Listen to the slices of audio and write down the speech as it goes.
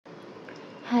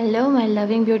Hello, my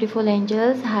loving, beautiful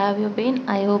angels. How have you been?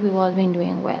 I hope you've all been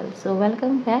doing well. So,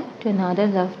 welcome back to another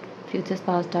Love Future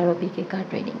Spouse Tarot PK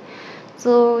card reading.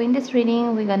 So, in this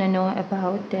reading, we're gonna know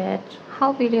about that.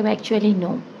 How will you actually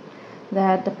know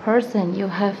that the person you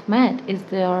have met is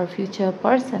your future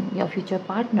person, your future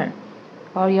partner,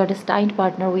 or your destined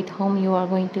partner with whom you are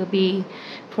going to be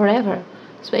forever?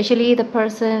 Especially the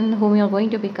person whom you're going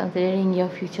to be considering your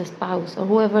future spouse, or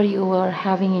whoever you are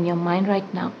having in your mind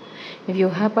right now. If you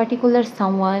have particular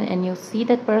someone and you see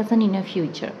that person in your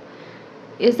future,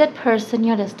 is that person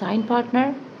your destined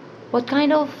partner? What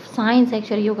kind of signs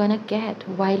actually you're gonna get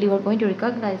while you are going to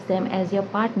recognize them as your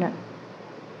partner?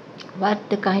 What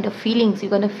the kind of feelings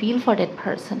you're gonna feel for that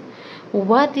person?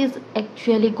 What is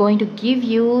actually going to give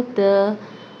you the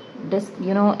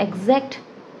exact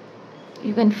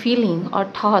even feeling or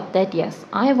thought that yes,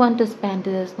 I want to spend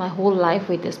this my whole life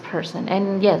with this person,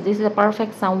 and yes, this is a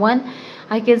perfect someone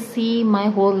I can see my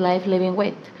whole life living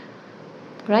with,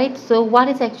 right? So what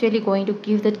is actually going to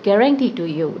give that guarantee to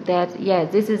you that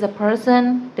yes, this is a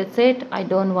person, that's it, I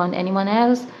don't want anyone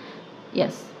else,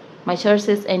 yes, my search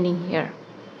is ending here?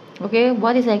 Okay,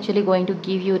 what is actually going to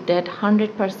give you that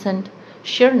 100%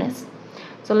 sureness?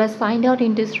 So let's find out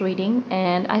in this reading,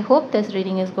 and I hope this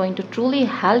reading is going to truly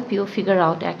help you figure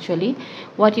out actually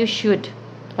what you should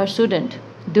or shouldn't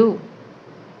do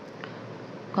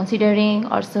considering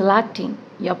or selecting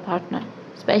your partner,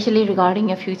 especially regarding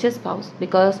your future spouse,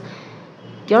 because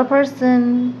your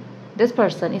person, this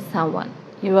person is someone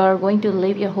you are going to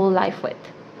live your whole life with.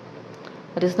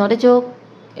 It is not a joke,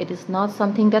 it is not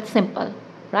something that's simple,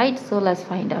 right? So let's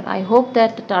find out. I hope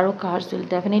that the tarot cards will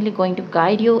definitely going to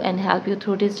guide you and help you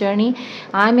through this journey.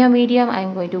 I'm your medium.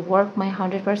 I'm going to work my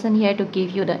 100% here to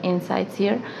give you the insights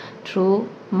here through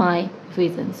my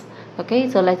visions.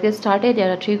 Okay, so let's get started.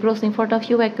 There are 3 groups in front of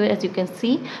you. As you can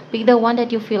see, pick the one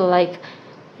that you feel like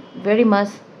very much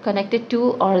connected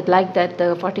to, or like that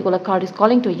the particular card is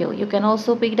calling to you. You can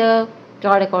also pick the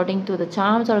card according to the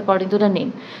charms or according to the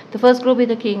name. The first group is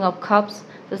the King of Cups,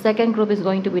 the second group is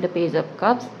going to be the Page of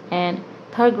Cups, and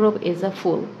third group is the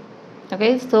Fool.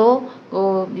 Okay, so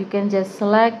you can just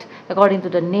select according to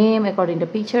the name, according to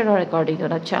the picture, or according to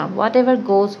the charm, whatever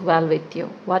goes well with you,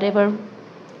 whatever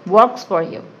works for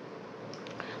you.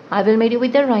 I will meet you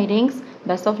with the readings.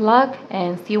 Best of luck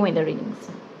and see you in the readings.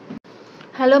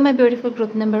 Hello, my beautiful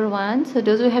group number 1. So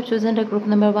those who have chosen the group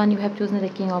number 1, you have chosen the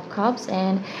King of Cups,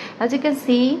 and as you can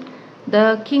see,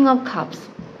 the King of Cups,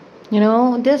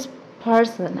 this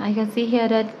person, I can see here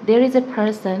that there is a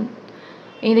person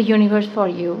in the universe for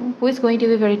you who is going to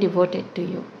be very devoted to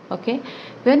you. Okay,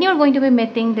 when you're going to be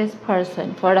meeting this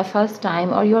person for the first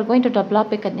time, or you are going to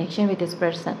develop a connection with this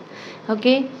person,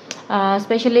 okay,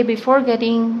 especially before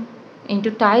getting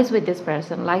into ties with this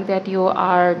person, like that you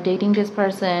are dating this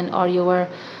person, or you are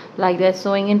like that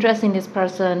showing interest in this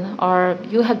person, or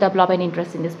you have developed an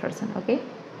interest in this person. Okay,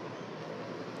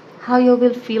 how you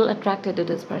will feel attracted to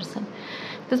this person.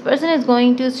 This person is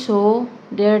going to show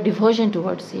their devotion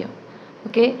towards you.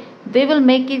 Okay, they will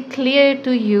make it clear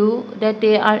to you that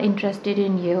they are interested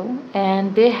in you,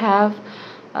 and they are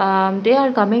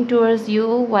coming towards you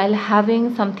while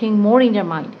having something more in their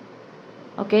mind.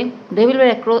 Okay, they will be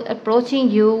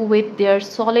approaching you with their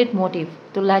solid motive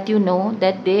to let you know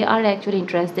that they are actually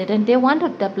interested and they want to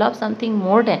develop something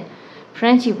more than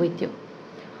friendship with you.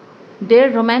 Their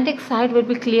romantic side will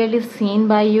be clearly seen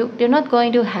by you. They're not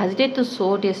going to hesitate to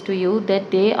show this to you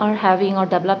that they are having or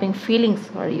developing feelings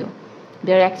for you.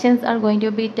 Their actions are going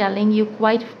to be telling you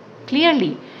quite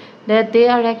clearly that they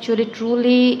are actually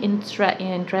truly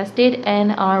interested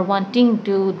and are wanting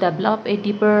to develop a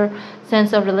deeper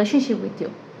sense of relationship with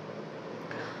you.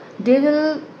 They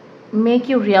will make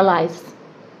you realize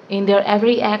in their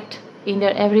every act, in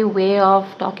their every way of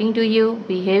talking to you,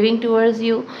 behaving towards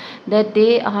you, that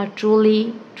they are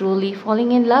truly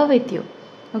falling in love with you.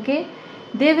 Okay,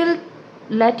 they will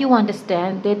let you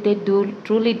understand that they do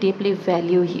truly deeply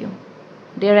value you.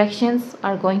 Their actions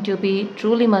are going to be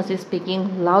truly much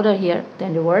speaking louder here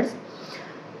than the words.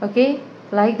 Okay,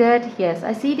 like that. Yes,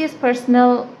 I see this person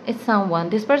is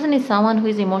someone who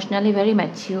is emotionally very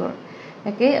mature.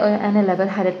 Okay, and a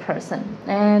level-headed person,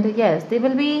 and yes, they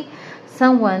will be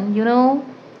someone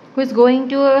who is going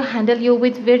to handle you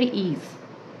with very ease.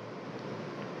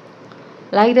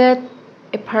 Like that,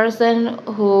 a person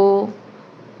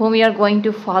whom you are going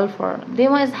to fall for, they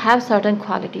must have certain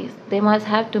qualities. They must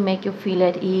have to make you feel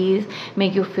at ease,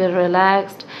 make you feel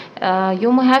relaxed.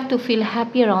 You have to feel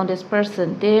happy around this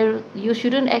person. You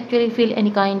shouldn't actually feel any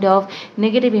kind of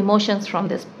negative emotions from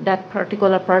that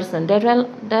particular person.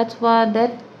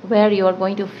 That where you are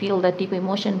going to feel that deep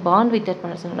emotion bond with that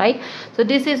person, right? So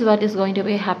this is what is going to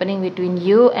be happening between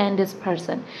you and this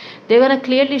person. They're going to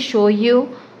clearly show you,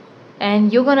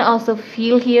 and you're going to also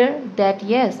feel here that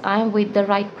yes, I am with the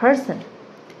right person.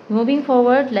 Moving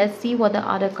forward, let's see what the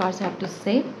other cards have to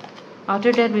say.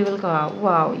 After that we will go out.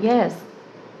 Wow, yes,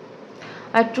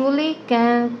 I truly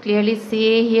can clearly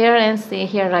say here and say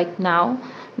here right now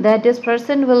that this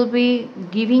person will be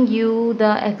giving you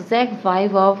the exact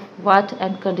vibe of what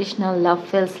unconditional love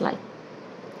feels like.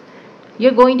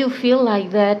 You're going to feel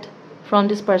like that from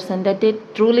this person, that they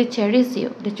truly cherish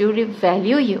you, they truly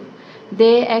value you,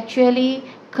 they actually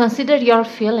consider your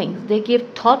feelings, they give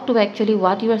thought to actually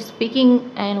what you are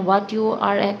speaking and what you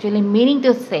are actually meaning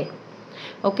to say.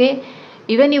 Okay,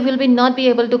 even you will be not be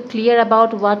able to clear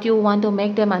about what you want to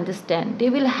make them understand, they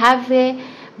will have a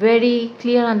very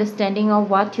clear understanding of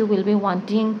what you will be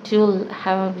wanting to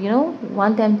have,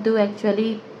 want them to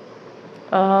actually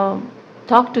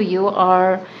talk to you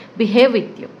or behave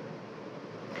with you.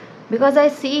 Because I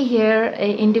see here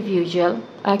an individual,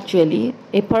 actually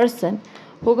a person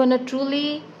who gonna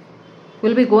truly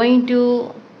will be going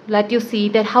to let you see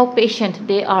that how patient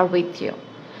they are with you.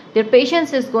 Their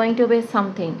patience is going to be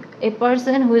something. A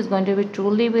person who is going to be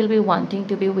truly will be wanting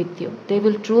to be with you. They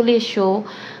will truly show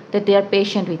that they are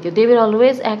patient with you. They will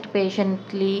always act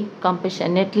patiently,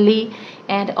 compassionately,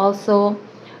 and also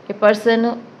a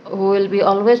person who will be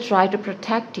always try to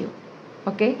protect you.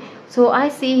 Okay, so I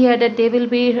see here that they will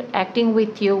be acting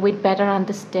with you with better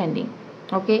understanding.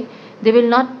 Okay, they will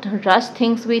not rush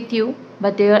things with you,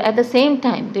 but they are at the same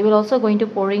time they will also going to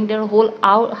pouring their whole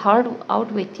heart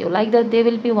out with you, like that they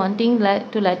will be wanting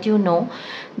to let you know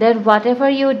that whatever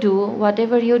you do,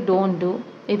 whatever you don't do,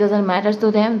 it doesn't matter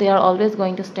to them. They are always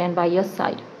going to stand by your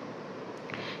side.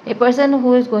 A person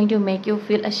who is going to make you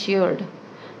feel assured,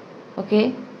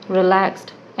 okay,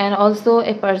 relaxed, and also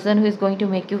a person who is going to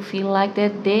make you feel like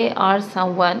that they are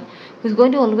someone who is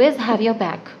going to always have your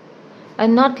back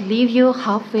and not leave you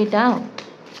halfway down.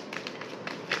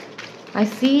 I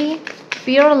see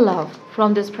pure love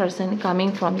from this person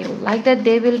coming from you, like that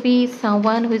they will be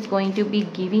someone who is going to be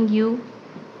giving you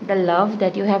the love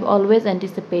that you have always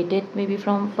anticipated, maybe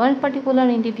from one particular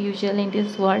individual in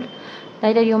this world.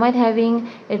 Like that you might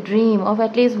having a dream of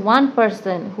at least one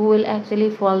person who will actually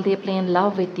fall deeply in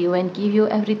love with you and give you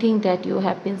everything that you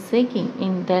have been seeking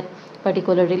in that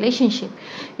particular relationship.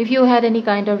 If you had any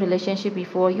kind of relationship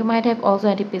before, you might have also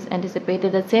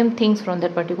anticipated the same things from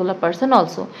that particular person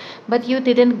also, but you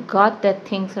didn't got that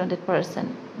things from that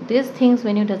person. These things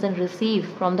when you doesn't receive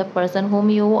from the person whom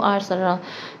you are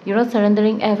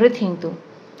surrendering everything to,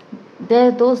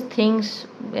 those things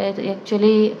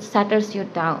actually shatters you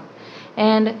down,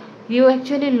 and you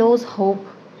actually lose hope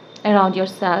around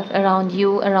yourself, around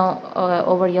you, around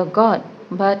over your God.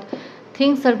 But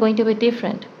things are going to be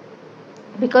different,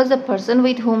 because the person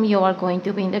with whom you are going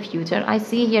to be in the future, I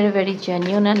see here a very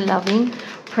genuine and loving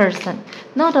person.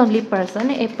 Not only person,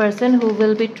 a person who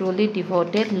will be truly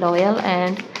devoted, loyal,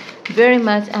 and very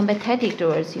much empathetic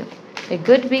towards you. A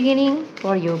good beginning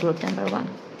for you, group number 1.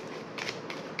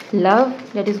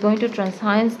 Love that is going to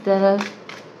transcend the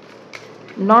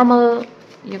normal.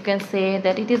 You can say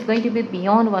that it is going to be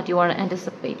beyond what you are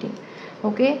anticipating.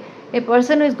 Okay, a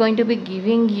person who is going to be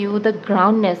giving you the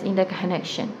groundness in the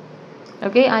connection.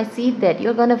 Okay, I see that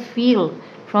you're gonna feel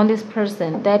from this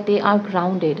person that they are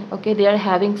grounded. Okay, they are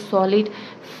having solid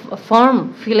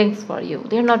firm feelings for you.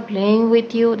 They're not playing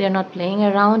with you, they're not playing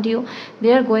around you.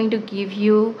 They are going to give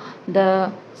you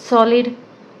the solid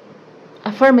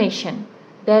affirmation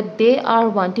that they are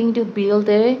wanting to build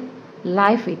a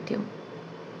life with you.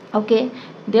 Okay,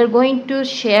 they're going to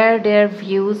share their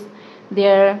views,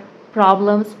 their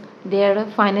problems, their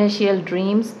financial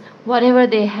dreams, whatever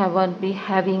they be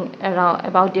having around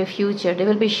about their future. They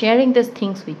will be sharing these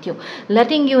things with you,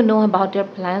 letting you know about their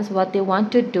plans, what they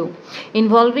want to do,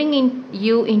 involving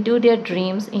you into their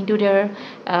dreams, into their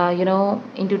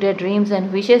into their dreams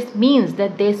and wishes, means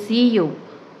that they see you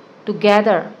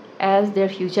together as their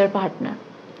future partner.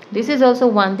 This is also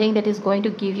one thing that is going to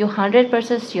give you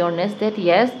 100% sureness that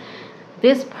yes,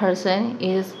 this person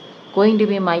is going to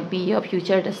be, might be your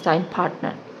future destined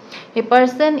partner. A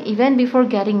person even before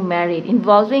getting married,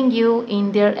 involving you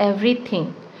in their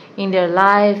everything, in their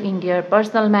life, in their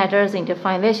personal matters, in their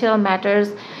financial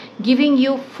matters, giving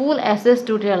you full access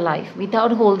to their life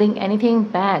without holding anything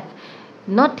back,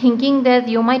 not thinking that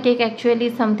you might take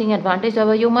actually something advantage of,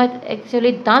 or you might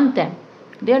actually dump them.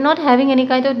 They are not having any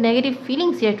kind of negative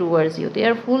feelings here towards you. They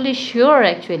are fully sure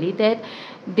actually that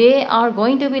they are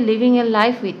going to be living a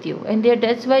life with you, and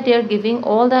that's why they are giving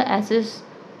all the access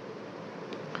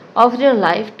of their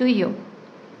life to you.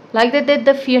 Like that,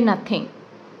 they fear nothing.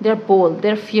 They're bold,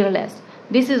 they're fearless.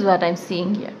 This is what I'm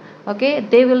seeing here. Okay,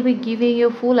 they will be giving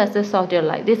you full access of their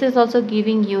life. This is also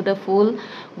giving you the full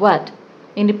what,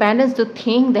 independence to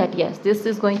think that yes, this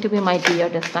is going to be my dear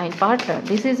destined partner.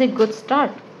 This is a good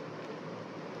start.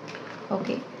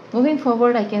 Okay, moving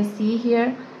forward, I can see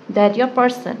here that your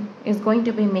person is going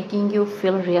to be making you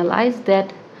feel realize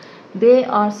that they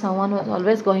are someone who is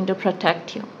always going to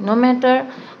protect you, no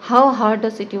matter how hard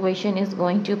the situation is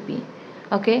going to be.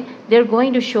 Okay, they're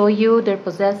going to show you their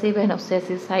possessive and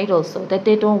obsessive side also, that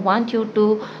they don't want you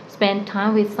to spend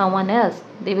time with someone else.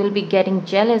 They will be getting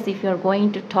jealous if you're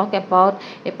going to talk about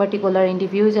a particular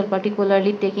individual,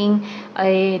 particularly taking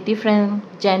a different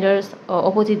genders or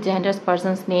opposite genders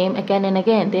person's name again and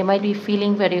again. They might be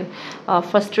feeling very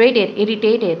frustrated,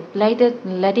 irritated,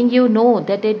 letting you know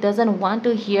that they doesn't want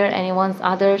to hear anyone's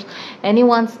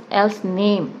else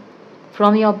name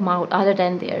from your mouth other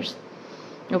than theirs.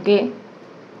 Okay,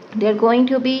 they're going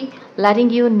to be letting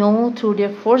you know through their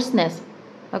forcefulness,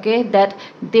 okay, that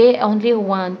they only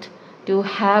want to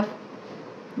have,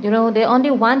 they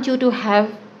only want you to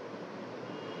have,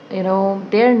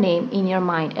 their name in your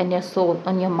mind and their soul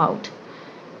on your mouth.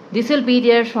 This will be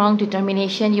their strong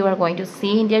determination. You are going to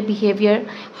see in their behavior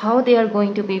how they are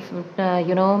going to be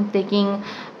taking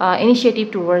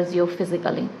initiative towards you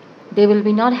physically. They will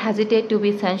be not hesitate to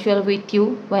be sensual with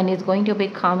you when it's going to be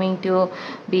coming to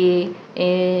be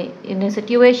in a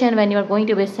situation when you are going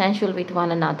to be sensual with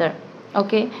one another.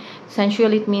 Okay,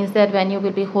 sensual, it means that when you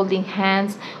will be holding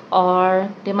hands, or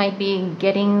they might be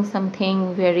getting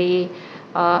something very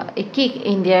a kick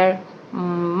in their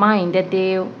mind that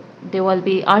they will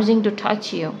be urging to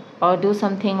touch you or do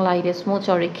something like a smooch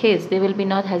or a kiss. They will be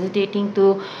not hesitating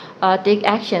to take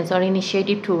actions or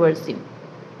initiative towards you.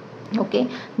 Okay,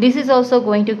 this is also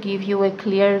going to give you a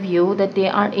clear view that they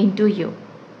are into you.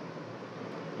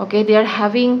 Okay, they are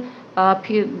having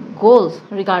goals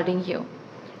regarding you.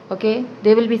 Okay,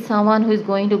 they will be someone who is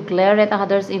going to glare at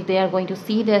others if they are going to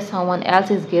see that someone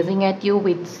else is gazing at you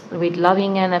with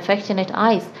loving and affectionate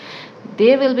eyes.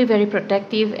 They will be very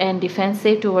protective and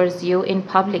defensive towards you in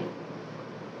public.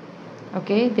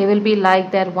 Okay, they will be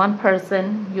like that one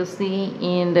person you see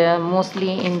in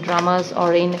mostly in dramas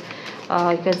or in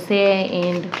you can say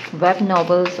in web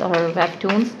novels or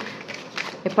webtoons,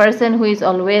 a person who is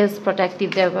always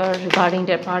protective regarding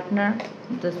their partner.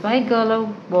 Despite girl or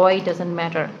boy, doesn't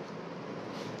matter.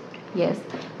 Yes,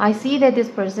 I see that this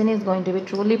person is going to be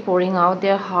truly pouring out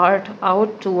their heart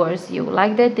out towards you.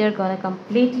 Like that, they're going to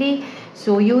completely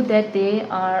show you that they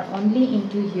are only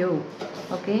into you.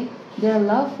 Okay, their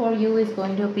love for you is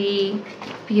going to be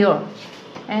pure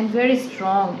and very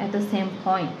strong at the same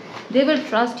point. They will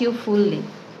trust you fully,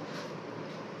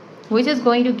 which is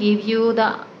going to give you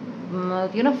the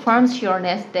firm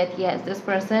sureness that yes, this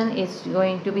person is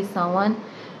going to be someone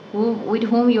with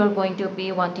whom you are going to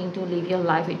be wanting to live your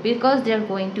life with, because they are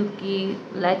going to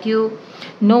let you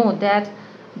know that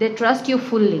they trust you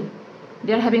fully.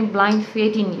 They are having blind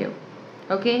faith in you.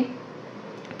 Okay,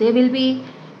 they will be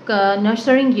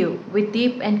nurturing you with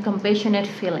deep and compassionate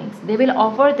feelings. They will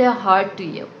offer their heart to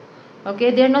you.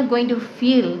 Okay, they're not going to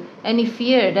feel any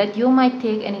fear that you might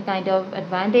take any kind of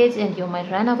advantage and you might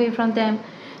run away from them.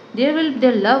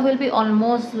 Their love will be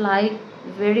almost like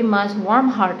very much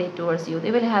warm-hearted towards you. They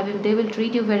will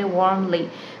treat you very warmly,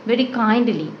 very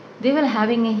kindly. They will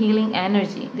having a healing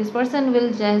energy. This person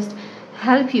will just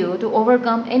help you to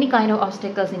overcome any kind of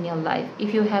obstacles in your life.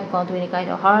 If you have gone through any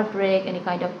kind of heartbreak, any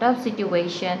kind of tough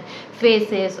situation,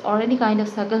 phases, or any kind of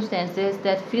circumstances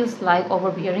that feels like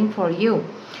overbearing for you,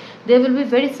 they will be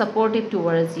very supportive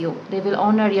towards you. They will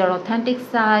honor your authentic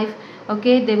side.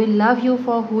 Okay, they will love you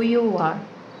for who you are.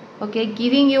 Okay,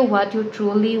 giving you what you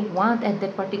truly want at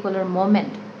that particular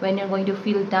moment when you're going to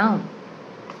feel down.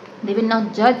 They will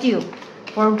not judge you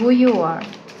for who you are.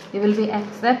 They will be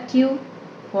accept you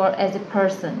for as a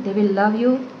person. They will love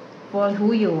you for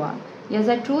who you are. Yes,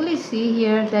 I truly see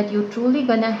here that you truly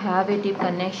gonna have a deep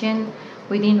connection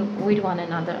with one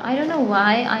another. I don't know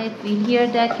why I feel here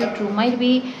that you two might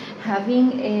be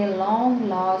having a long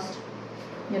lost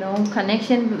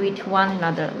connection with one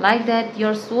another. Like that,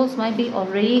 your souls might be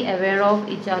already aware of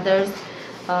each other's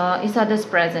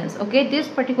presence. Okay, this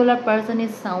particular person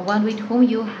is someone with whom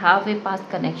you have a past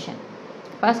life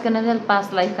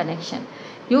connection.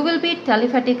 You will be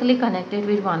telepathically connected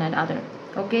with one another.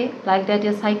 Okay, like that,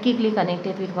 you're psychically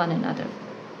connected with one another.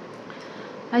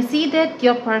 I see that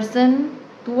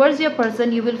towards your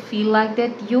person, you will feel like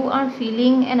that you are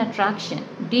feeling an attraction,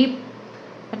 deep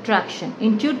attraction.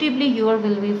 Intuitively, you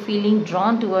will be feeling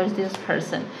drawn towards this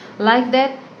person. Like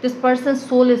that, this person's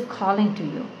soul is calling to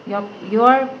you.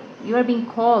 Your you are being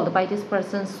called by this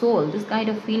person's soul. This kind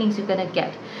of feelings you're gonna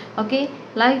get. Okay,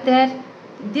 like that.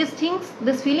 These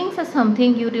feelings are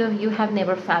something you have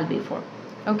never felt before.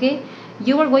 Okay,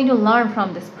 you are going to learn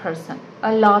from this person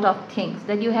a lot of things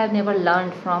that you have never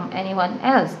learned from anyone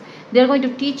else. They're going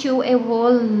to teach you a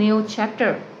whole new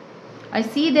chapter. I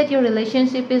see that your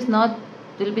relationship is not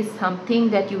will be something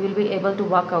that you will be able to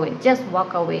walk away. Just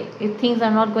walk away. If things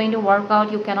are not going to work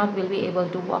out, you cannot will be able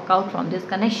to walk out from this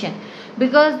connection,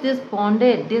 because this bond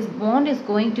is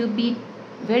going to be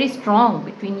very strong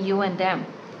between you and them.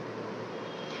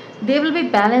 There will be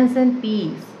balance and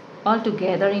peace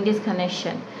altogether in this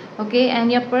connection. Okay,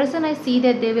 and your person, I see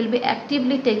that they will be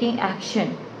actively taking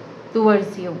action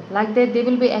towards you, like that they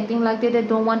will be acting like that they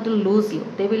don't want to lose you.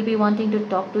 They will be wanting to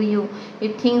talk to you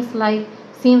if things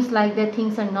seems like that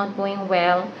things are not going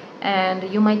well, and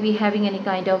you might be having any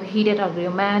kind of heated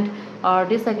agreement or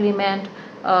disagreement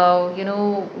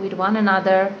with one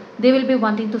another. They will be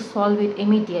wanting to solve it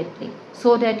immediately,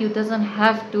 so that you doesn't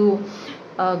have to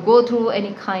go through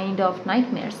any kind of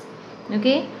nightmares.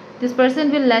 Okay, this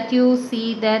person will let you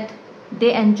see that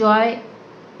they enjoy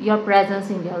your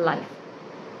presence in their life.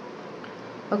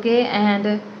 Okay,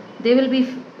 and they will be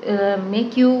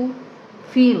make you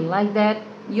feel like that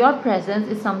your presence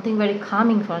is something very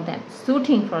calming for them,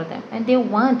 soothing for them, and they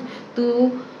want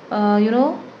to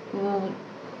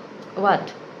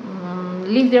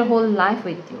live their whole life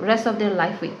with you, rest of their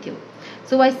life with you.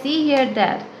 So I see here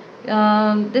that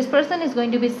this person is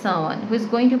going to be someone who is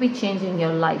going to be changing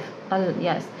your life.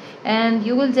 Yes, and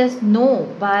you will just know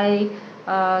by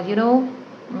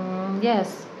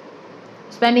yes,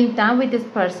 spending time with this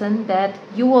person, that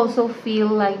you also feel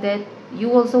like that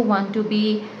you also want to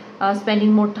be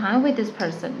spending more time with this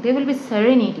person. There will be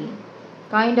serenity,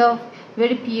 kind of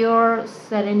very pure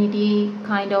serenity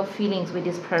kind of feelings with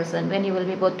this person when you will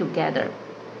be both together.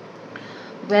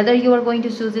 Whether you are going to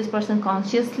choose this person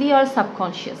consciously or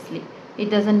subconsciously, it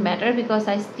doesn't matter, because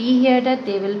I see here that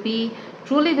they will be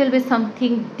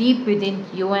something deep within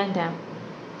you and them.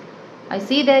 I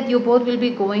see that you both will be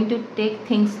going to take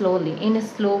things slowly, in a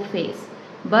slow phase,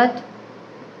 but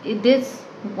this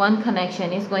one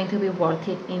connection is going to be worth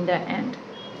it in the end.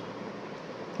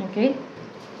 Okay,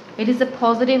 it is a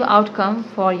positive outcome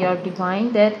for your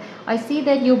divine, that I see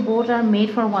that you both are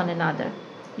made for one another.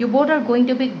 You both are going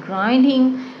to be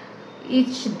grinding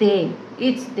each day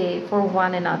for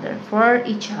one another, for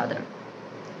each other.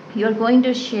 You are going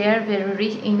to share very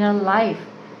rich inner life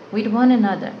with one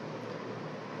another.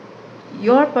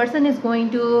 Your person is going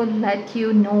to let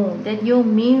you know that you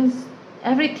means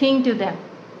everything to them.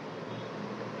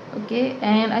 Okay,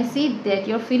 and I see that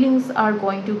your feelings are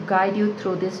going to guide you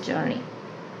through this journey.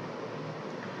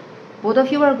 Both of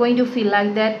you are going to feel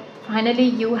like that finally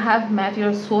you have met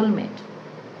your soulmate.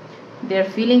 Their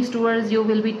feelings towards you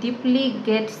will be deeply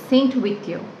get synced with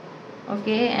you.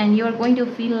 Okay, and you are going to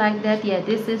feel like that, yeah,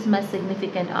 this is my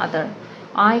significant other.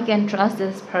 I can trust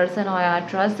this person, or I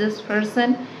trust this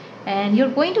person. And you're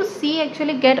going to see,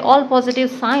 actually get all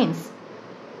positive signs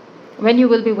when you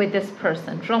will be with this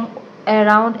person from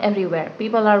around everywhere.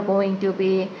 People are going to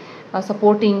be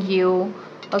supporting you.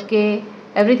 Okay,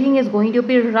 everything is going to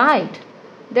be right.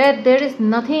 There is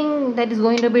nothing that is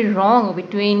going to be wrong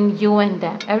between you and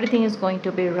them. Everything is going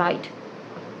to be right.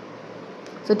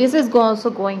 So this is also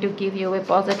going to give you a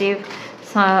positive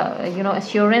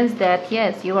assurance that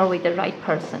yes, you are with the right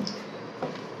person.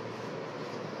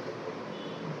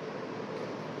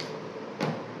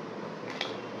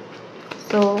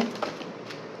 So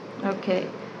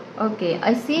okay,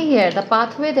 I see here the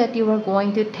pathway that you are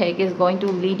going to take is going to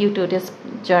lead you to this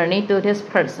journey, to this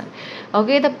person.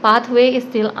 Okay, the pathway is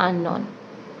still unknown.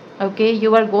 Okay,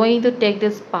 you are going to take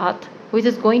this path which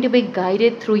is going to be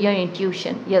guided through your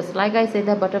intuition. Yes, like I said,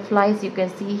 the butterflies you can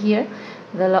see here,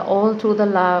 all through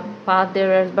the path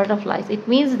there are butterflies. It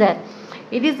means that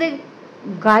it is a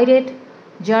guided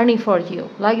journey for you,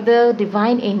 like the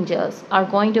divine angels are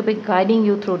going to be guiding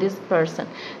you through this person,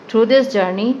 through this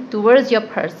journey towards your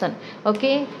person.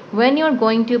 Okay, when you're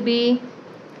going to be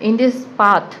in this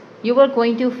path, you are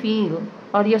going to feel,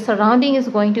 or your surrounding is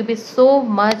going to be so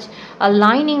much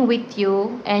aligning with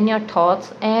you and your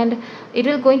thoughts, and it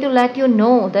is going to let you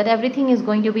know that everything is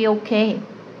going to be okay.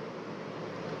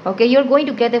 Okay, you're going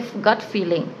to get a gut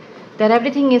feeling that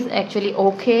everything is actually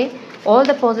okay. All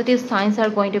the positive signs are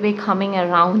going to be coming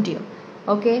around you.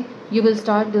 Okay, you will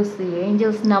start to see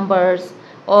angels numbers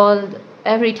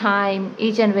every time,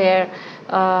 each and where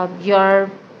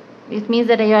it means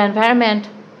that your environment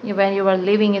when you are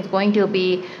living is going to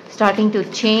be starting to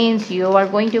change. You are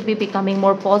going to be becoming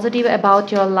more positive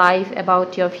about your life,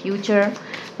 about your future,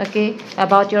 okay,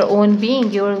 about your own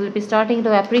being. You will be starting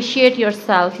to appreciate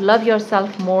yourself, love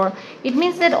yourself more. It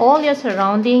means that all your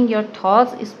surrounding, your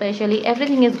thoughts especially,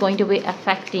 everything is going to be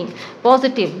affecting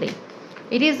positively.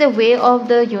 It is a way of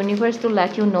the universe to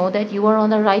let you know that you are on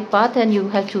the right path and you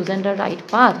have chosen the right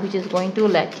path, which is going to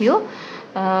let you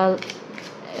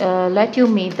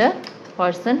meet the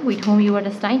person with whom you are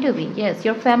destined to be. Yes,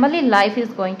 your family life is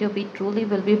going to be truly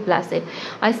will be blessed.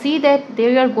 I see that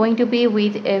they are going to be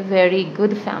with a very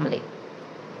good family.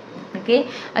 Okay,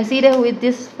 I see that with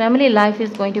this family life is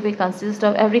going to be consist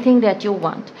of everything that you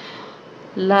want.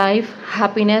 Life,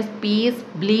 happiness, peace,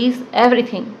 bliss,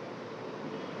 everything.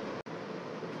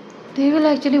 They will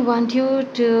actually want you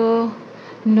to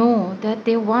know that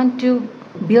they want to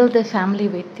build a family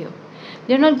with you.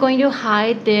 They're not going to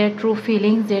hide their true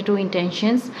feelings, their true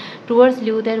intentions towards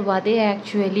you, that what they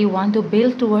actually want to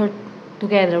build toward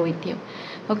together with you.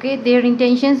 Okay, their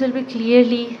intentions will be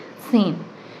clearly seen,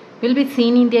 will be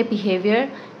seen in their behavior,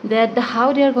 that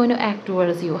how they are going to act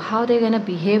towards you, how they're going to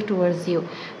behave towards you.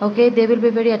 Okay, they will be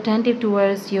very attentive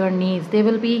towards your needs. They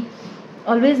will be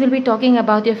always will be talking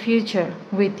about your future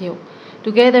with you,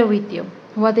 together with you,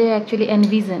 what they actually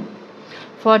envision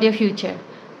for their future.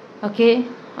 Okay,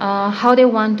 how they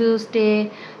want to stay,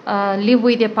 live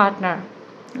with their partner,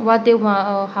 what they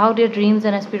want, how their dreams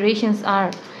and aspirations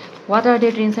are, what are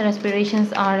their dreams and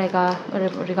aspirations are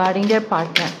regarding their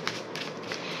partner.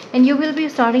 And you will be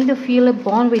starting to feel a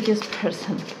bond with this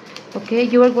person. Okay,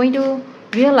 you are going to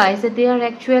realize that they are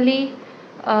actually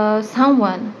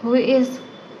someone who is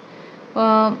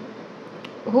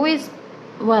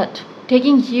what,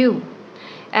 taking you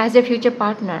as a future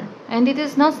partner, and it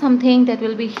is not something that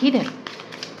will be hidden.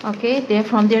 Okay, they're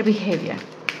from their behavior,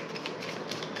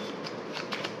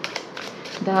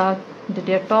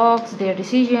 their talks, their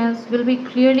decisions will be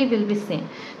clearly will be seen.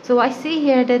 So I see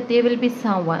here that there will be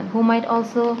someone who might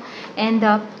also end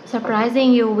up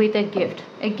surprising you with a gift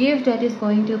that is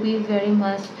going to be very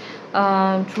much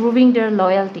proving their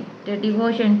loyalty, their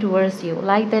devotion towards you,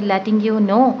 like that, letting you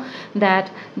know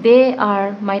that they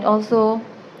are might also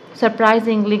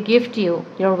surprisingly gift you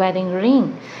your wedding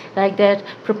ring, like that,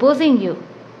 proposing you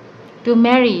to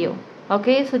marry you.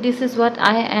 Okay, so this is what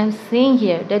I am seeing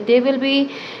here, that they will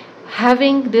be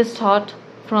having this thought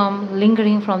from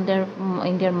lingering from their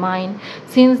in their mind,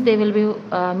 since they will be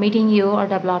meeting you or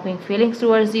developing feelings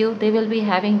towards you. They will be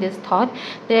having this thought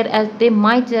that as they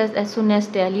might just as soon as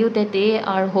tell you that they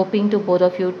are hoping to both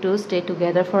of you to stay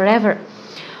together forever.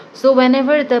 So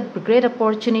whenever the great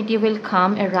opportunity will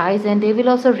come arise, and they will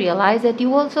also realize that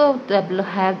you also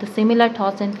have the similar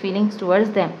thoughts and feelings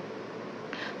towards them,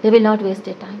 they will not waste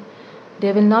their time.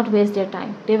 They will not waste their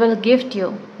time. They will gift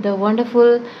you the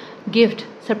wonderful gift,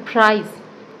 surprise.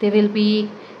 They will be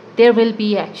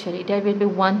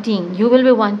wanting, you will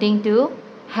be wanting to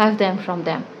have them from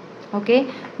them. Okay,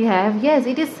 yes,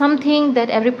 it is something that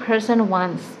every person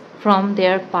wants from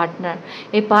their partner,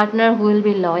 a partner who will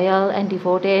be loyal and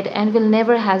devoted and will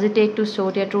never hesitate to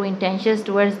show their true intentions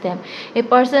towards them, a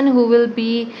person who will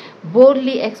be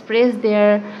boldly express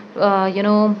their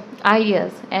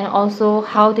ideas and also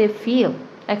how they feel,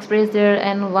 express their,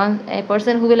 and a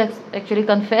person who will actually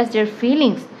confess their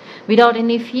feelings without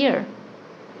any fear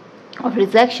of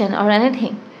rejection or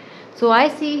anything. So I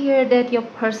see here that your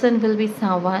person will be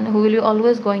someone who will be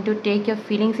always going to take your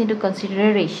feelings into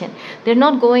consideration. They're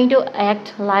not going to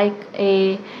act like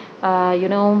a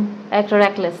act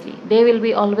recklessly. They will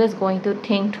be always going to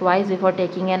think twice before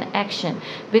taking an action,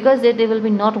 because they will be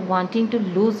not wanting to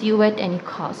lose you at any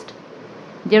cost.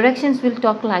 Their actions will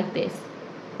talk like this.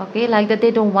 Okay, like that,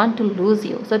 they don't want to lose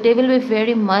you. So they will be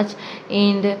very much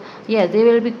they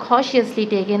will be cautiously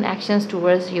taking actions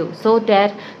towards you, so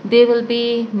that there will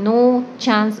be no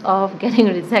chance of getting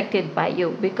rejected by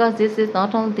you, because this is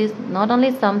not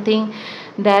only something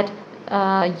that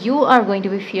you are going to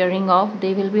be fearing of,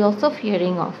 they will be also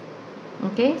fearing of.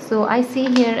 Okay, so I see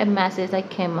here a message. I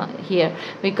came here,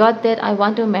 we got that I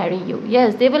want to marry you.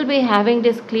 Yes, they will be having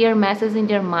this clear message in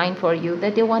their mind for you,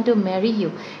 that they want to marry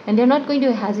you, and they're not going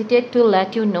to hesitate to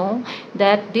let you know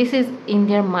that this is in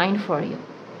their mind for you.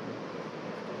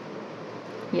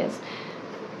 Yes,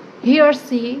 he or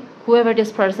she, whoever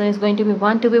this person is, going to be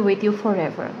want to be with you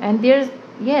forever, and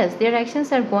their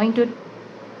actions are going to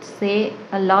say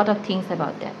a lot of things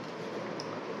about that.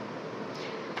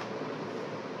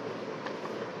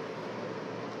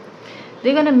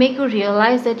 They're going to make you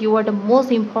realize that you are the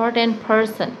most important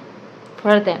person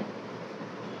for them.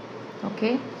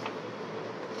 Okay?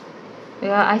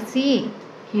 Yeah, I see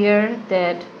here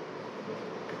that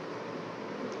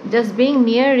Just being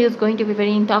near is going to be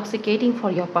very intoxicating for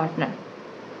your partner.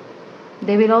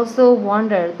 They will also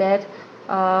wonder that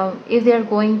if they are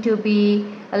going to be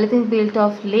a little bit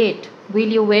of late, will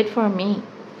you wait for me?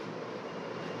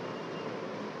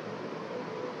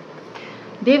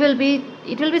 It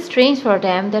will be strange for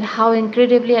them that how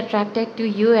incredibly attracted to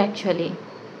you actually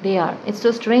they are. It's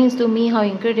so strange to me how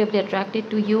incredibly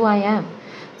attracted to you I am.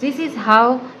 This is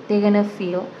how they're gonna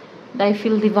feel. I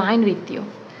feel divine with you.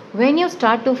 When you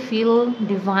start to feel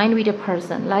divine with a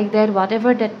person like that,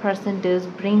 whatever that person does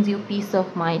brings you peace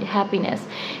of mind, happiness,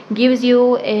 gives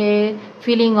you a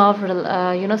feeling of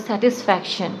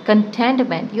satisfaction,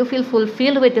 contentment. You feel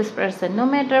fulfilled with this person no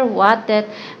matter what that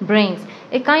brings.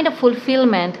 A kind of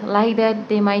fulfillment like that,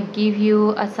 they might give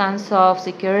you a sense of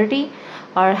security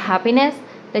or happiness,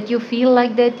 that you feel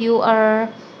like that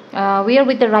we are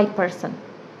with the right person.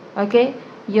 Okay,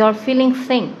 you're feeling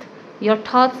synced, your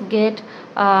thoughts get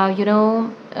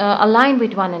aligned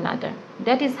with one another.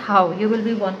 That is how you will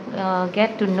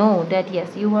get to know that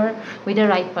yes, you are with the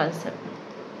right person.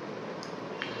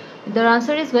 The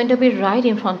answer is going to be right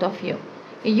in front of you.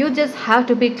 You just have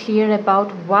to be clear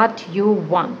about what you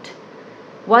want,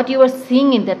 what you are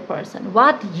seeing in that person,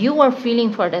 what you are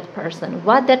feeling for that person,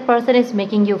 what that person is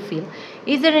making you feel.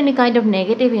 Is there any kind of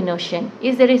negative emotion?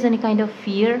 Is there any kind of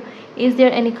fear? Is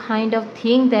there any kind of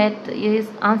thing that is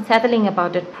unsettling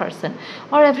about that person?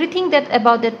 Or everything that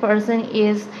about that person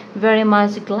is very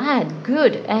much glad,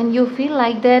 good, and you feel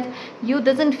like that you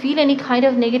doesn't feel any kind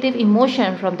of negative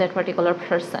emotion from that particular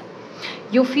person.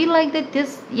 You feel like that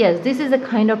this is the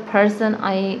kind of person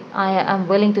I am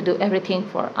willing to do everything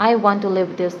for. I want to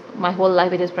live this my whole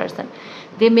life with this person.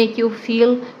 They make you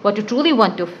feel what you truly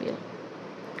want to feel.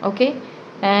 Okay,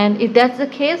 and if that's the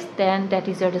case, then that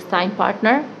is your destined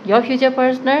partner, your future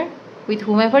partner, with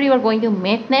whomever you are going to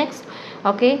meet next.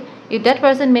 Okay, if that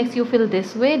person makes you feel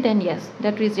this way, then yes,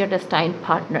 that is your destined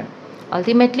partner.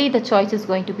 Ultimately, the choice is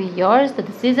going to be yours, the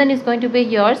decision is going to be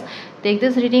yours. Take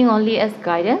this reading only as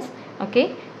guidance.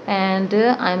 Okay, and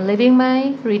I'm leaving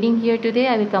my reading here today.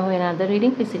 I will come with another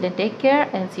reading. Please sit and take care,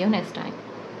 and see you next time.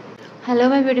 Hello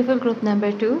my beautiful group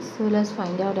number 2. So let's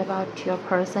find out about your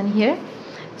person here.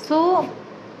 So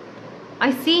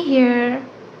I see here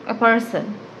a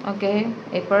person, okay,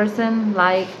 a person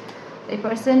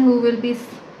who will be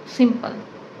simple.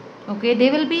 Okay, they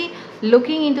will be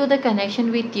looking into the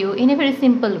connection with you in a very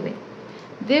simple way.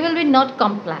 They will be not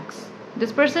complex.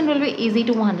 This person will be easy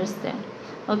to understand.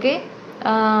 Okay,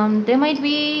 they might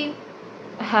be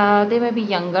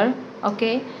younger.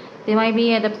 Okay, they might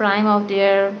be at the prime of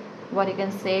their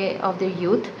of their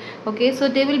youth. Okay, so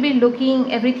they will be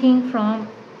looking everything from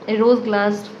a rose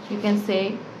glass. You can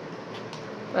say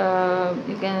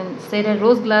that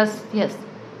rose glass. Yes,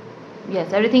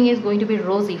 everything is going to be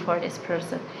rosy for this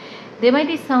person. They might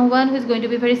be someone who is going to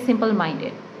be very simple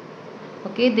minded.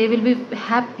 Okay, they will be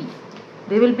happy.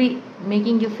 They will be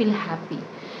making you feel happy.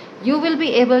 You will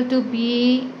be able to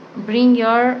bring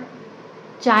your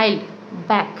child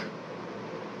back.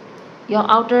 Your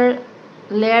outer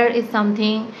layer is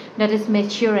something that is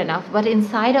mature enough, but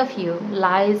inside of you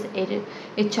lies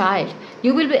a child.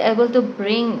 You will be able to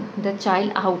bring the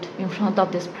child out in front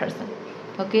of this person.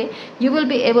 Okay, you will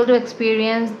be able to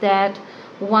experience that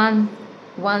once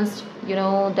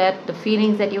that the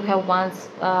feelings that you have once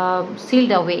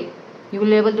sealed away. You will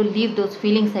be able to live those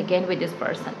feelings again with this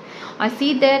person. I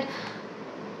see that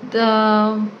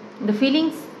the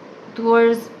feelings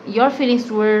towards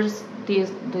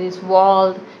this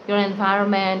world, your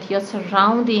environment, your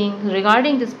surrounding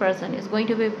regarding this person is going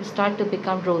to start to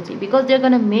become rosy, because they're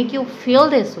going to make you feel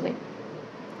this way.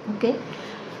 Okay,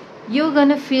 you're going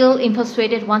to feel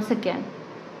infatuated once again,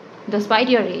 despite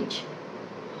your age.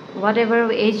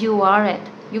 Whatever age you are at,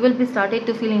 you will be started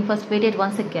to feel infatuated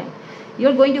once again.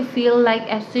 You're going to feel like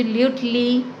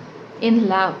absolutely in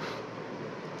love.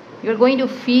 You're going to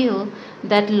feel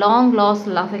that long lost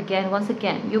love again. Once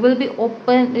again, you will be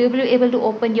able to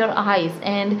open your eyes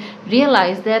and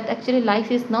realize that actually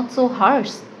life is not so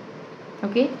harsh.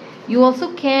 Okay, you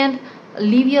also can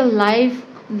live your life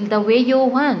the way you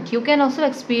want. You can also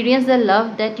experience the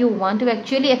love that you want to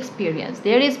actually experience.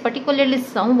 There is particularly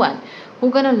someone who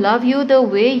gonna love you the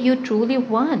way you truly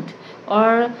want,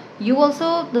 or you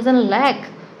also doesn't lack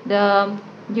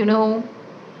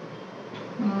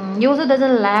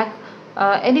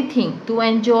anything to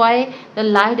enjoy the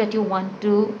life that you want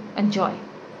to enjoy.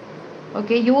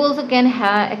 Okay, you also can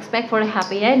expect for a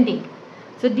happy ending.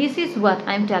 So this is what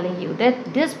I'm telling you,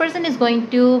 that this person is going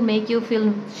to make you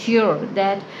feel sure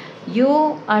that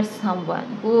you are someone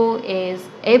who is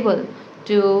able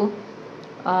to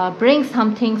bring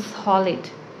something solid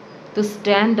to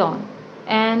stand on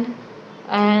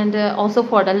and also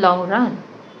for the long run.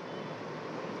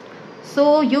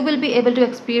 So you will be able to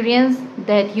experience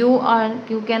that you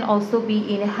can also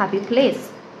be in a happy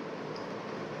place.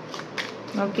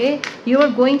 Okay, you are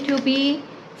going to be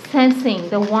sensing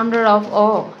the wonder of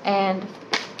awe, and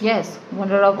yes,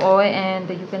 wonder of awe, and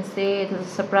you can say the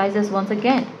surprises once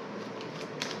again.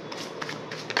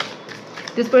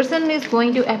 This person is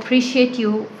going to appreciate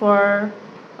you for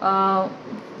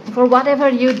whatever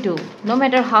you do, no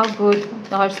matter how good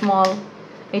or small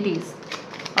it is,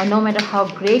 or no matter how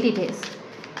great it is.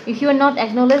 If you are not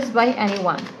acknowledged by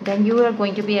anyone, then you are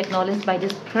going to be acknowledged by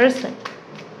this person.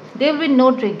 There will be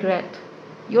no regret.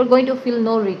 You are going to feel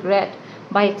no regret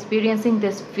by experiencing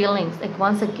these feelings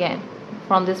once again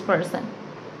from this person.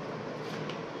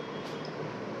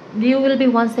 You will be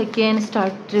once again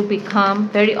start to become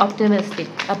very optimistic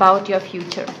about your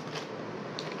future.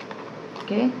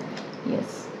 Okay,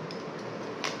 yes.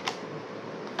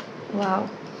 Wow.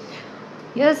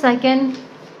 Yes, I can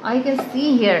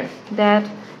see here that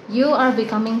you are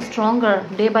becoming stronger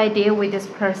day by day with this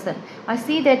person. I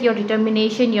see that your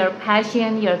determination, your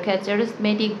passion, your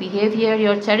charismatic behavior,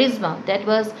 your charisma that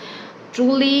was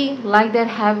truly like that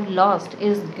have lost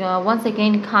is once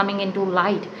again coming into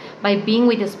light by being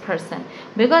with this person,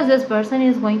 because this person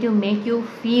is going to make you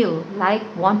feel like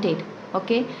wanted.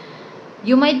 Okay,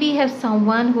 you might be have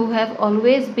someone who have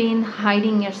always been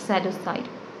hiding your shadow side.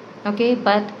 Okay,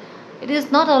 but it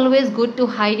is not always good to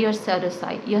hide your shadow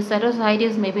side. Your shadow side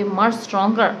is maybe much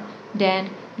stronger than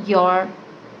your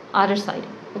other side.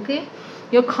 Okay,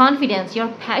 your confidence, your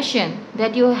passion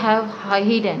that you have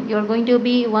hidden, you're going to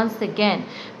be once again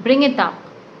bring it up.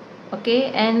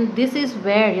 Okay, and this is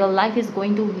where your life is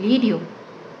going to lead you.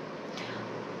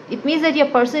 It means that your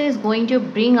person is going to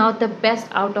bring out the best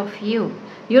out of you.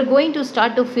 You're going to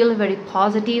start to feel very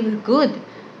positive, good.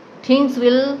 Things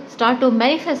will start to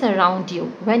manifest around you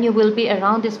when you will be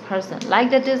around this person. Like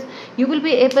that is, you will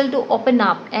be able to open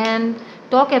up and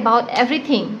talk about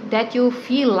everything that you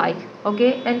feel like.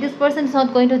 Okay, and this person is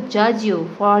not going to judge you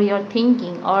for your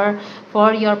thinking or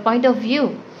for your point of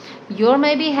view. You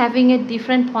may be having a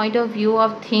different point of view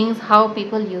of things, how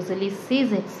people usually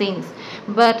sees it, things,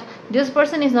 but this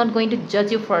person is not going to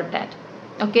judge you for that.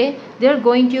 Okay, they're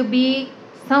going to be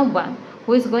someone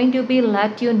who is going to be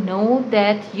let you know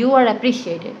that you are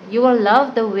appreciated, you are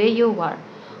loved the way you are.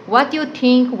 What you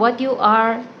think, what you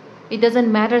are, it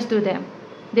doesn't matter to them.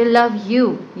 They love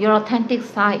you, your authentic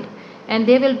side, and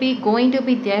they will be going to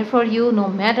be there for you no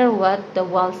matter what the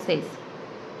world says.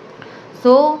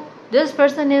 So this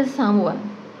person is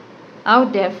someone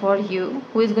out there for you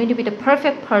who is going to be the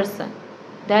perfect person.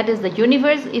 That is, the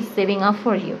universe is saving up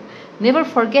for you. Never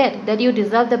forget that you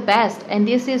deserve the best, and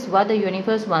this is what the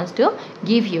universe wants to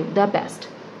give you, the best.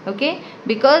 Okay,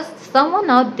 because someone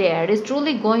out there is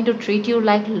truly going to treat you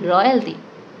like royalty,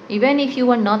 even if you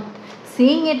are not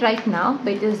seeing it right now,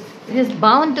 but it is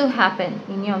bound to happen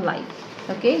in your life.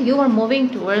 Okay, you are moving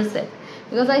towards it,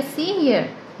 because I see here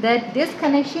that this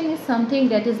connection is something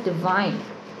that is divine.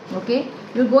 Okay,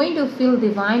 you're going to feel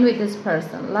divine with this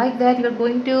person. Like that, you're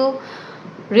going to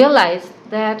realize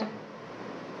that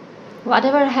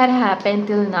whatever had happened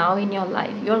till now in your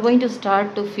life, you're going to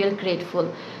start to feel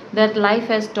grateful that life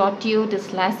has taught you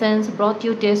these lessons, brought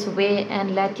you this way,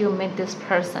 and let you meet this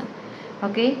person.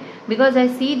 Okay, because I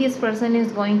see this person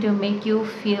is going to make you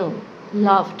feel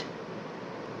loved.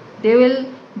 They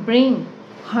will bring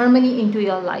harmony into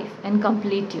your life and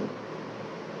complete you.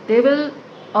 They will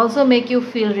also make you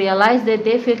realize that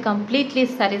they feel completely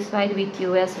satisfied with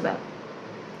you as well.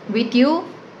 With you,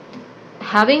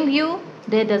 having you,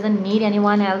 they doesn't need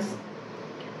anyone else.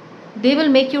 They will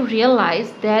make you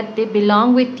realize that they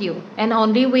belong with you and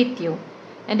only with you.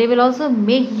 And they will also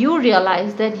make you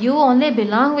realize that you only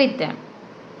belong with them.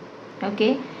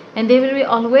 Okay, and they will be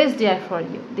always there for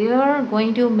you. They are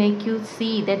going to make you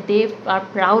see that they are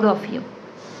proud of you,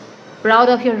 proud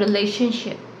of your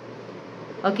relationship.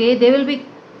 Okay, they will be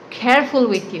careful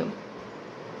with you.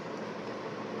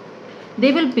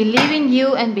 They will believe in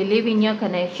you and believe in your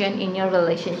connection, in your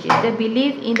relationship. They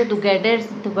believe in the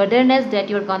togetherness that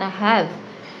you're gonna have.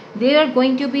 They are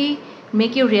going to be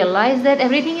make you realize that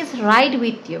everything is right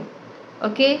with you.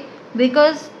 Okay,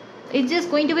 because it's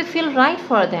just going to be feel right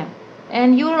for them,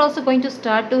 and you are also going to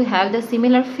start to have the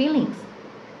similar feelings.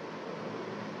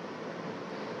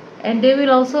 And they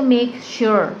will also make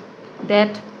sure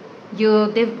that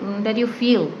you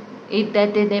feel it,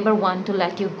 that they never want to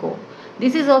let you go.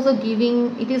 This is also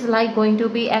giving, it is like going to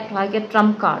be act like a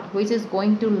trump card, which is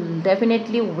going to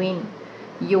definitely win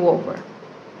you over.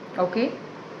 Okay,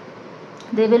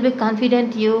 they will be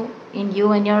confident in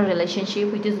you and your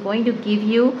relationship, which is going to give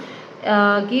you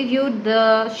give you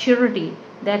the surety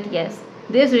that yes,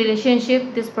 this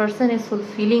relationship, this person is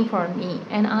fulfilling for me,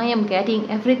 and I am getting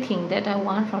everything that I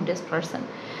want from this person.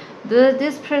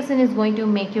 This person is going to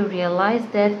make you realize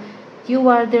that you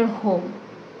are their home,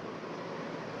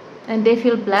 and they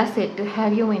feel blessed to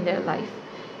have you in their life.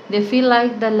 They feel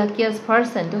like the luckiest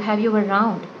person to have you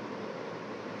around.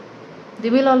 They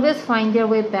will always find their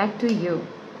way back to you.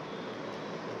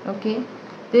 Okay,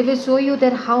 they will show you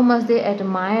that how much they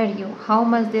admire you, how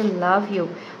much they love you,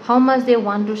 how much they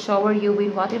want to shower you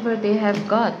with whatever they have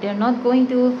got. They're not going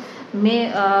to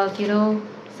make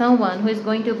someone who is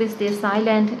going to be stay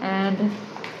silent and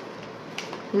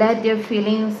let their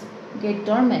feelings get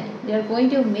dormant. They're going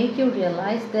to make you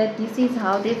realize that this is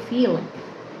how they feel.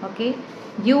 Okay,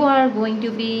 you are going to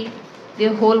be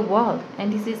their whole world,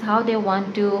 and this is how they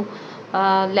want to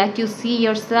let you see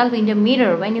yourself in the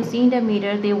mirror. When you see in the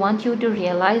mirror, they want you to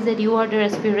realize that you are their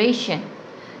aspiration.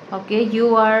 Okay,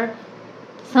 you are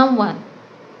someone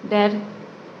that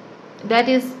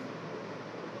is,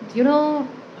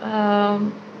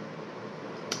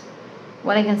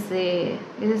 what I can say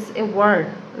is a word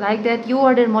like that. You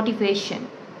are their motivation.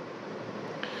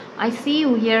 I see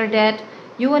you here that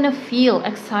you want to feel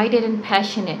excited and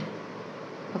passionate,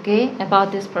 okay,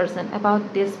 about this person.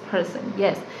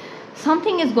 Yes,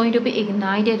 something is going to be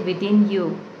ignited within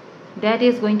you, that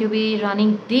is going to be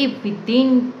running deep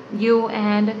within you.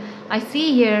 And I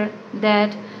see here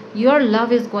that your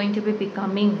love is going to be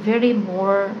becoming very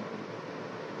more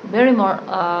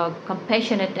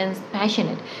compassionate and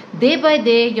passionate. Day by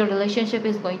day, your relationship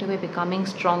is going to be becoming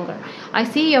stronger. I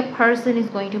see your person is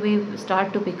going to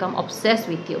start to become obsessed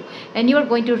with you, and you are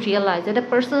going to realize that a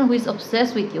person who is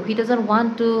obsessed with you, he doesn't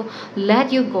want to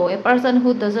let you go. A person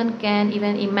who can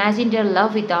even imagine their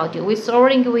love without you, who is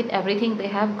showering you with everything they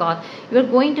have got. You are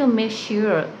going to make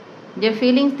sure their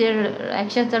feelings, their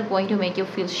actions are going to make you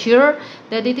feel sure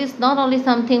that it is not only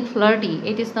something flirty,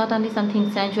 it is not only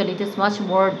something sensual, it is much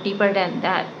more deeper than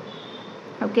that.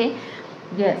 Okay,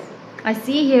 yes, I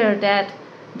see here that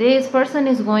this person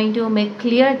is going to make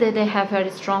clear that they have very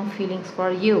strong feelings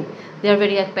for you. They are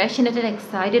very passionate and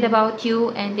excited about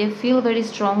you, and they feel very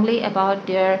strongly about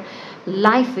their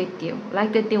life with you,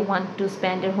 like that they want to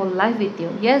spend their whole life with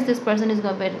you. Yes, this person is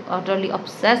going to be utterly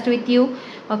obsessed with you.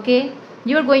 Okay,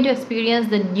 you are going to experience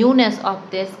the newness of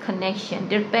this connection.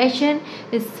 Their passion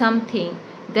is something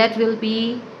that will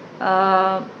be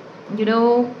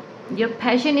your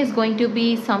passion is going to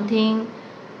be something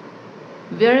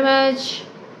very much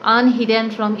unhidden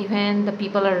from even the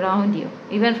people around you,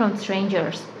 even from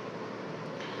strangers.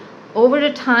 Over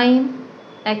the time,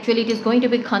 actually, it is going to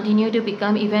be continue to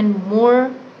become even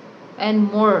more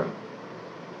and more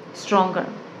stronger.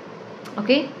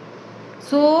 Okay,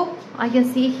 so I can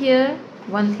see here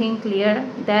one thing clear,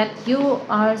 that you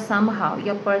are somehow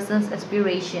your person's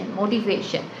aspiration,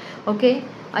 motivation. Okay,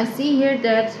 I see here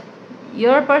that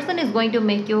your person is going to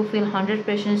make you feel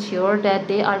 100% sure that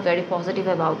they are very positive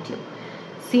about you.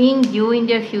 Seeing you in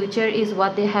their future is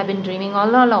what they have been dreaming all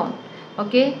along.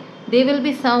 Okay, they will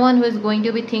be someone who is going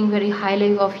to be think very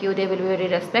highly of you. They will be very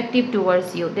respectful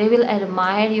towards you. They will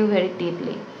admire you very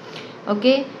deeply.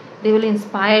 Okay, they will be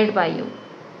inspired by you.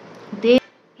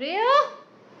 Rio,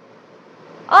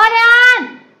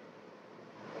 Orion,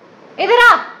 इधर आ.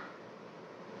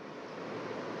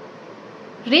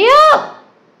 रियो,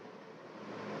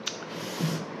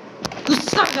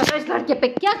 गुस्सा कर रहा है इस लड़के पे,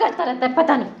 क्या करता रहता है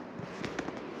पता नहीं.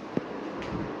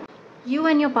 You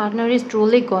and your partner is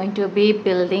truly going to be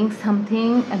building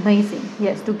something amazing,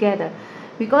 yes, together,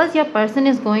 because your person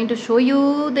is going to show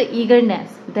you the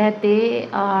eagerness that they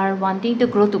are wanting to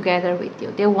grow together with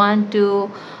you. They want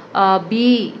to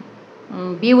be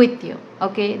with you.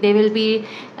 Okay, they will be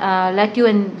let you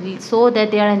and so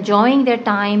that they are enjoying their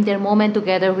time, their moment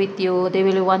together with you. They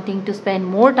will be wanting to spend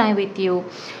more time with you.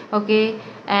 Okay,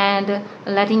 and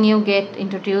letting you get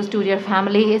introduced to their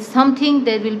family is something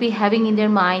they will be having in their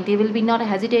mind. They will be not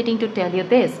hesitating to tell you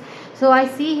this. So I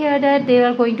see here that they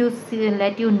are going to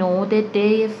let you know that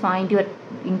they find you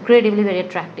incredibly very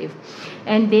attractive,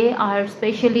 and they are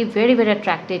especially very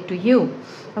attracted to you.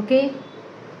 Okay,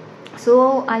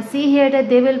 so I see here that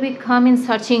they will be coming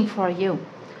searching for you.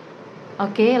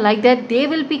 Okay, like that they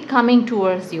will be coming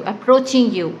towards you,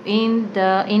 approaching you having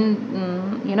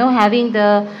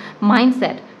the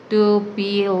mindset to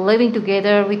be living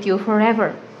together with you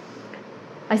forever.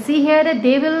 I see here that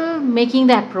they will making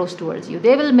the approach towards you.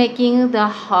 They will making the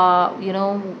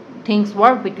things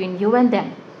work between you and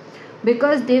them.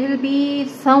 because they will be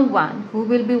someone who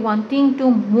will be wanting to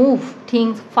move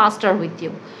things faster with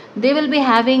you. They will be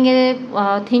having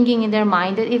a thinking in their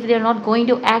mind that if they are not going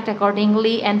to act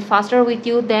accordingly and faster with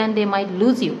you, then they might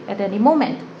lose you at any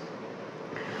moment.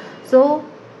 So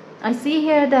I see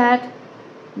here that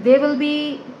they will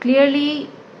be clearly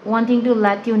wanting to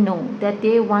let you know that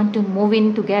they want to move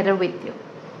in together with you.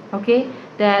 Okay,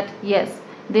 that yes,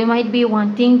 they might be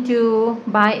wanting to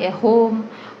buy a home,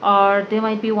 or they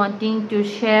might be wanting to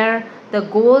share the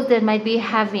goals that might be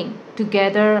having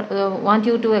together, want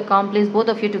you to accomplish both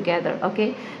of you together.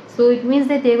 Okay, so it means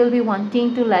that they will be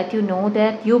wanting to let you know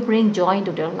that you bring joy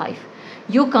into their life,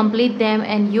 you complete them,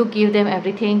 and you give them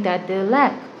everything that they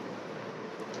lack.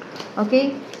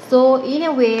 Okay, so in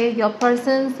a way your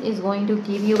person is going to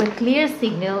give you a clear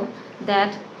signal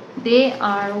that they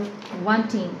are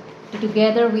wanting to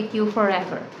together with you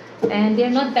forever, and they are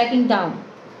not backing down.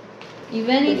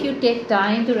 Even if you take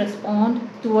time to respond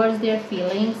towards their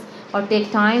feelings or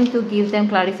take time to give them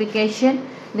clarification,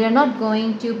 they are not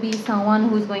going to be someone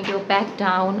who is going to back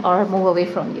down or move away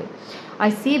from you. I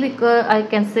see, because I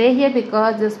can say here,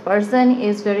 because this person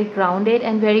is very grounded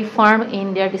and very firm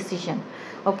in their decision.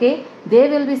 Okay, they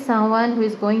will be someone who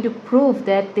is going to prove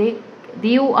that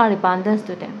you are abundance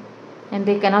to them, and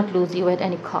they cannot lose you at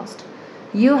any cost.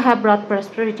 You have brought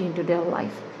prosperity into their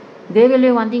life. They will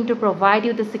be wanting to provide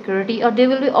you the security, or they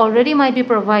will be already might be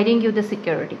providing you the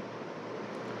security,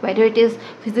 whether it is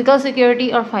physical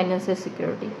security or financial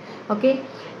security. Okay,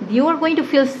 you are going to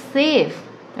feel safe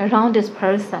around this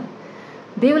person.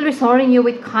 They will be surrounding you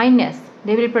with kindness.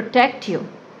 They will protect you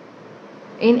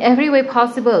in every way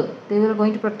possible. They will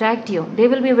going to protect you. They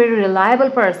will be a very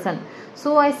reliable person.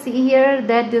 So I see here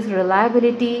that this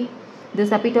reliability,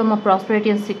 this epitome of prosperity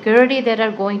and security that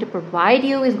are going to provide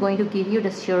you, is going to give you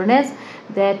the sureness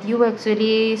that you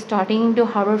actually starting to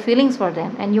harbor feelings for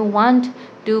them, and you want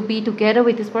to be together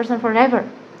with this person forever.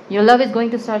 Your love is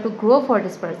going to start to grow for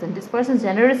this person. This person's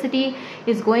generosity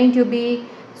is going to be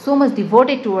so much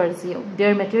devoted towards you.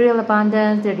 Their material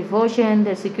abundance, their devotion,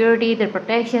 their security, their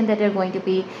protection that they're going to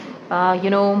be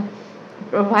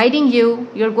providing you.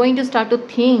 You're going to start to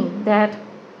think that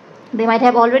they might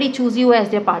have already choose you as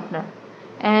their partner,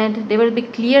 and they will be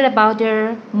clear about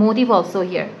their motive also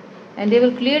here, and they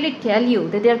will clearly tell you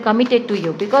that they are committed to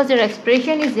you, because their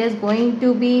expression is just going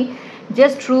to be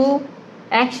just through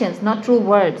actions, not through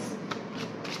words.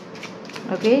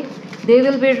 Okay, they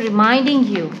will be reminding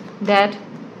you that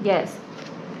yes,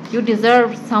 you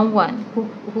deserve someone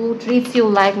who treats you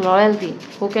like royalty,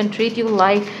 who can treat you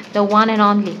like the one and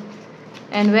only.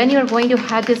 And when you're going to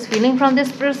have this feeling from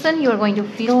this person, you're going to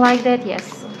feel like that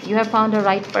yes, you have found the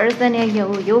right person, and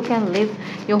you can live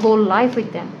your whole life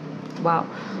with them. Wow,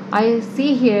 I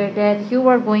see here that you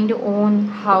are going to own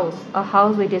a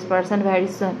house with this person very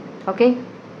soon. Okay,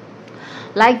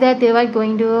 like that they were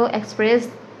going to express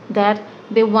that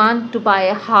they want to buy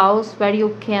a house where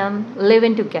you can live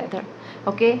in together.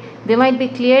 Okay, they might be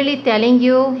clearly telling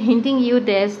you, hinting you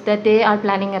this, that they are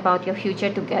planning about your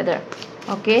future together.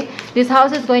 Okay, this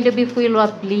house is going to be full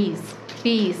of bliss,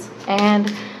 peace, and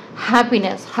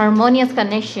happiness. Harmonious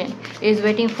connection is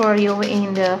waiting for you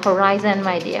in the horizon,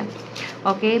 my dear.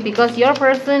 Okay, because your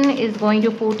person is going to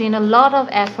put in a lot of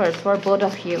efforts for both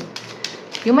of you.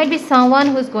 You might be someone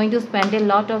who is going to spend a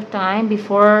lot of time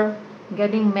before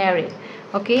getting married.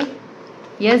 Okay,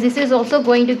 yes, this is also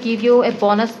going to give you a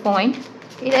bonus point.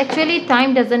 It actually,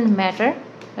 time doesn't matter.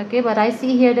 Okay, but I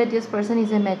see here that this person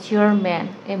is a mature man,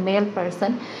 a male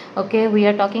person. Okay, we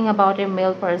are talking about a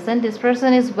male person. This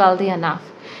person is wealthy enough.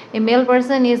 A male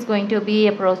person is going to be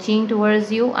approaching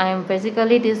towards you. I am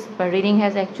basically, this reading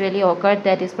has actually occurred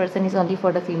that this person is only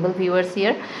for the female viewers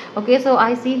here. Okay, so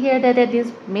I see here that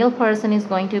this male person is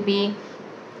going to be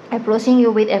approaching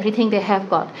you with everything they have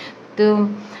got to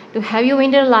have you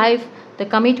in their life. The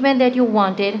commitment that you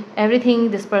wanted, everything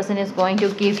this person is going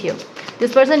to give you.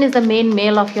 This person is the main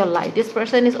male of your life. This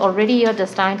person is already your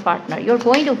destined partner. You're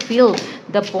going to feel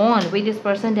the bond with this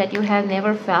person that you have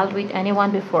never felt with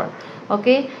anyone before.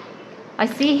 Okay, I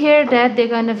see here that they're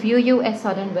going to view you as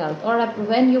sudden wealth, or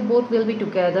when you both will be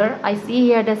together, I see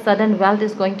here that sudden wealth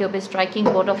is going to be striking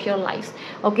both of your lives.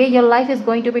 Okay, your life is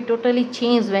going to be totally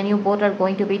changed when you both are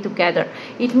going to be together.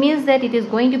 It means that it is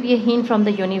going to be a hint from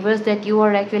the universe that you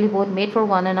are actually both made for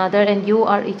one another, and you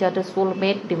are each other's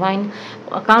soulmate, divine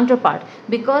counterpart.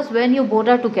 Because when you both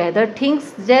are together,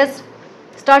 things just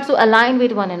start to align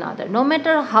with one another. No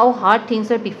matter how hard things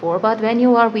are before, but when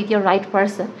you are with your right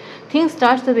person, things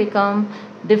starts to become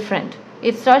different.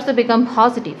 It starts to become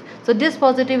positive. So this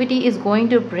positivity is going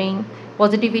to bring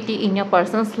positivity in your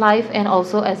person's life, and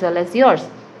also as well as yours.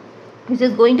 which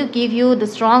is going to give you the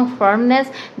strong firmness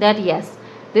that yes,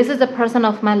 this is the person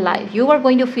of my life. You are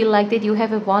going to feel like that you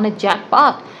have won a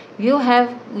jackpot.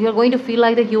 You're going to feel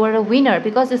like that you are a winner,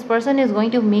 because this person is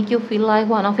going to make you feel like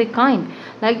one of a kind,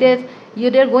 like that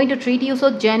they're going to treat you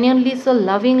so genuinely, so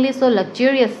lovingly, so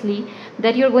luxuriously,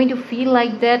 that you're going to feel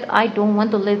like that I don't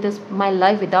want to live my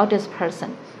life without this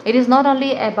person. It is not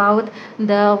only about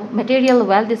the material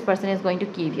wealth this person is going to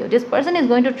give you. This person is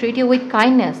going to treat you with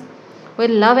kindness,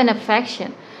 with love and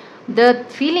affection. The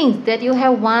feelings that you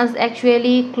have once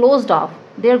actually closed off,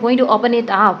 they're going to open it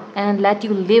up and let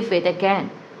you live it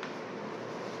again.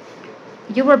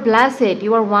 You are blessed,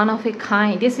 you are one of a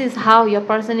kind. This is how your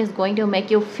person is going to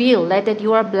make you feel, like that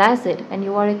you are blessed and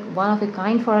you are one of a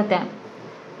kind for them.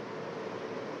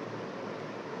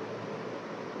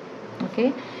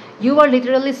 Okay, you are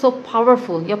literally so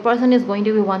powerful. Your person is going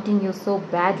to be wanting you so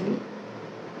badly.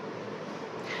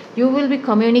 You will be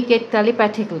communicate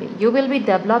telepathically. You will be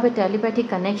develop a telepathic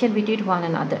connection between one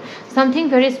another. Something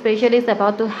very special is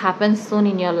about to happen soon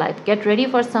in your life. Get ready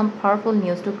for some powerful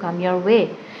news to come your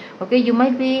way. Okay, you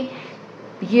might be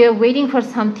here waiting for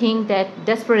something that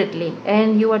desperately,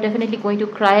 and you are definitely going to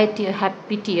cry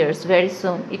happy tears very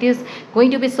soon. It is going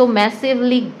to be so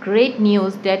massively great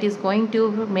news that is going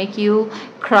to make you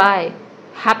cry,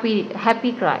 happy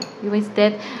cry. You means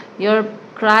that your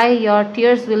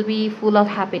tears will be full of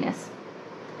happiness.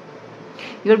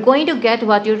 You're going to get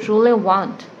what you truly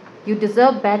want. You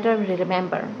deserve better,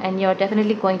 remember, and you're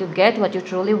definitely going to get what you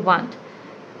truly want.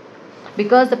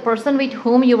 Because the person with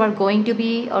whom you are going to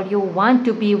be, or you want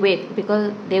to be with,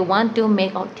 because they want to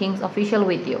make things official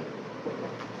with you.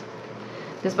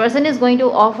 This person is going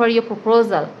to offer you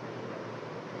proposal.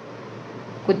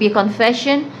 Could be a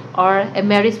confession or a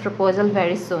marriage proposal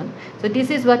very soon. So this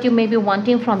is what you may be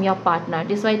wanting from your partner.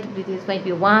 This might be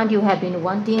you have been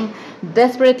wanting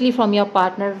desperately from your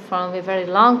partner from a very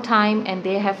long time, and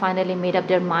they have finally made up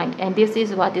their mind, and this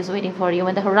is what is waiting for you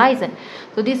on the horizon.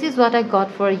 So this is what I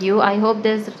got for you. I hope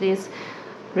this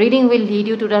reading will lead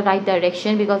you to the right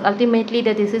direction, because ultimately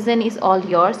the decision is all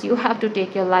yours. You have to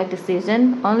take your life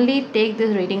decision. Only take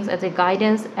these readings as a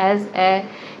guidance, as a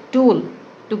tool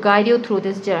to guide you through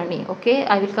this journey. Okay,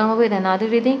 I will come up with another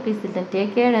reading. Please till then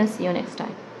take care and see you next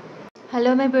time.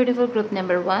 Hello my beautiful group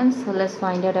number 1. So let's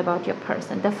find out about your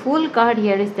person. The Fool card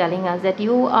here is telling us that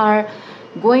you are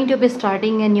going to be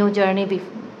starting a new journey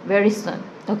very soon.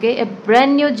 Okay, a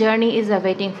brand new journey is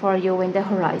awaiting for you in the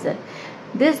horizon.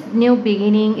 This new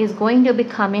beginning is going to be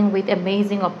coming with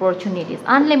amazing opportunities.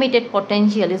 Unlimited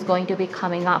potential is going to be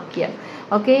coming up here.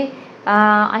 Okay,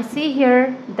 I see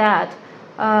here that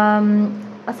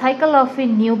a cycle of a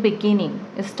new beginning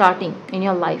is starting in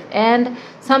your life, and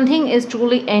something is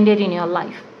truly ended in your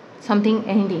life. Something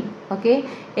ending. Okay,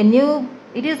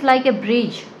 it is like a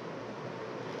bridge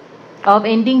of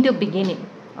ending to beginning.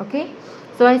 Okay,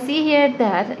 so I see here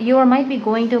that you might be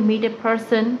going to meet a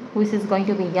person who is going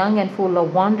to be young and full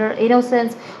of wonder,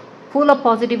 innocence, full of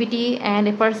positivity, and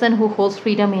a person who holds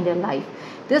freedom in their life.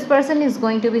 This person is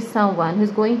going to be someone who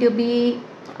is going to be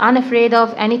unafraid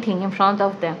of anything in front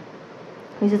of them,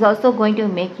 which is also going to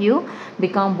make you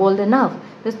become bold enough.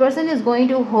 This person is going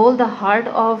to hold the heart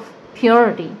of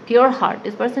purity, pure heart.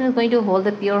 This person is going to hold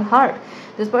the pure heart.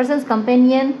 This person's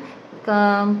companion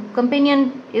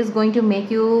is going to make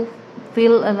you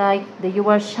feel like that you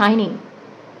are shining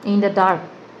in the dark.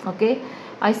 Okay,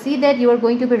 I see that you are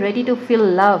going to be ready to feel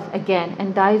love again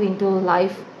and dive into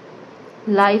life's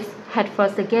head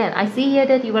first again. I see here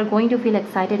that you are going to feel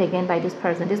excited again by this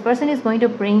person. This person is going to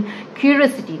bring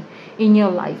curiosity in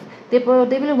your life. They will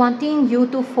be wanting you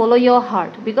to follow your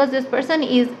heart, because this person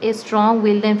is a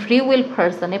strong-willed and free-willed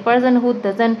person, a person who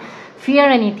doesn't fear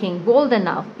anything, bold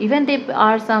enough. Even they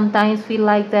are sometimes feel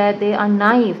like that they are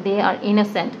naive, they are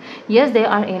innocent. Yes, they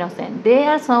are innocent. They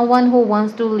are someone who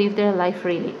wants to live their life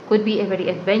freely. Could be a very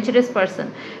adventurous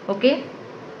person. Okay,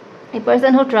 a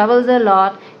person who travels a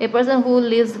lot, a person who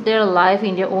lives their life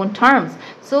in their own terms.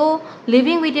 So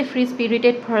living with a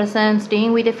free-spirited person,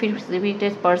 staying with a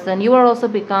free-spirited person, you are also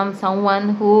become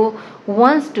someone who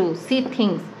wants to see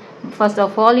things. First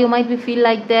of all, you might be feel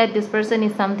like that this person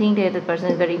is something that the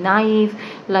person is very naive,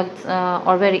 like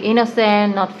or very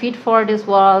innocent, not fit for this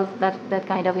world, that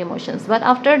kind of emotions. But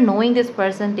after knowing this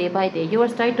person day by day, you will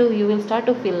start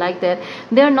to feel like that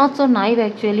they are not so naive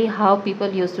actually how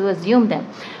people used to assume them.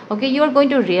 Okay, you are going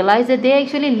to realize that they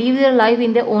actually live their life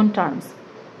in their own terms.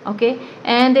 Okay,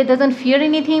 and they doesn't fear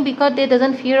anything, because they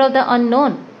doesn't fear of the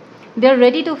unknown. They are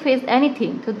ready to face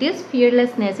anything. So this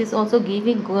fearlessness is also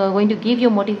going to give you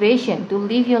motivation to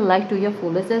live your life to your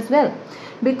fullest as well.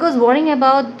 Because worrying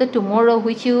about the tomorrow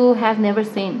which you have never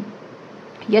seen,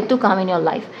 yet to come in your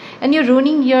life, and you're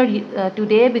ruining your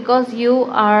today because you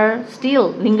are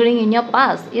still lingering in your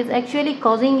past. It's actually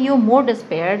causing you more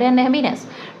despair and heaviness,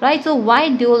 right? So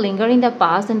why do linger in the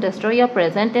past and destroy your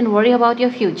present and worry about your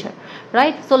future,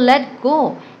 right? So let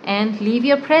go and leave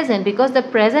your present, because the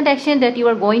present action that you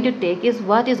are going to take is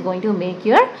what is going to make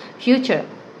your future,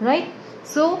 right?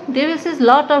 So there is a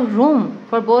lot of room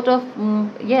for both of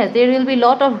yes, there will be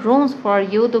lot of rooms for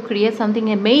you to create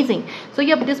something amazing. So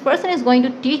this person is going to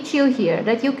teach you here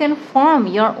that you can form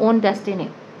your own destiny.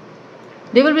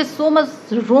 There will be so much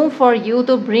room for you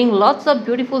to bring lots of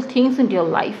beautiful things into your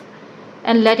life,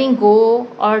 and letting go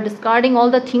or discarding all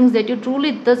the things that you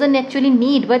truly doesn't actually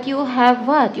need, but you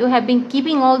have been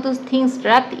keeping all those things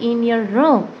trapped in your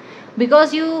room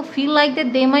because you feel like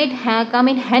that they might come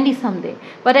in handy someday,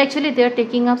 but actually they are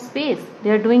taking up space, they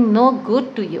are doing no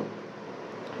good to you,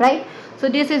 right? So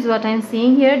this is what I'm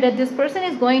seeing here, that this person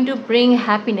is going to bring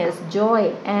happiness,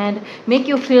 joy, and make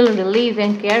you feel relief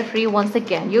and carefree once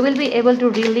again. You will be able to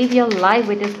relive your life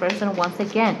with this person once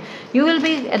again. You will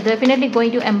be definitely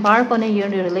going to embark on a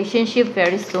relationship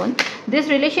very soon. This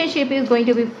relationship is going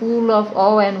to be full of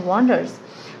awe and wonders.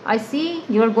 I see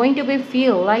you are going to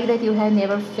feel like that you have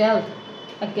never felt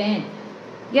again.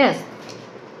 Yes,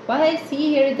 what I see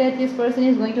here is that this person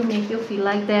is going to make you feel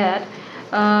like that.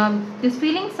 These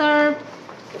feelings are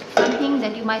something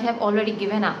that you might have already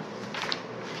given up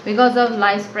because of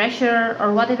life's pressure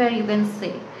or whatever you can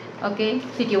say, okay,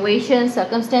 situations,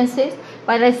 circumstances.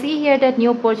 But I see here that new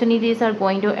opportunities are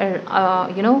going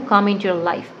to come into your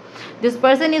life. This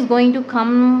person is going to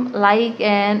come like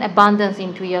an abundance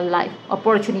into your life,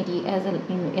 opportunity as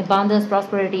in abundance,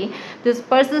 prosperity. This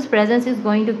person's presence is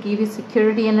going to give you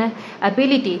security and an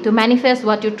ability to manifest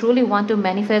what you truly want to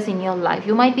manifest in your life.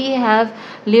 You might have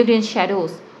lived in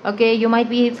shadows, okay? You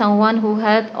might be someone who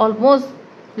had almost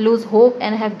lose hope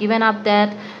and have given up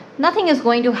that nothing is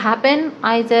going to happen.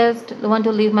 I just want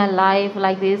to live my life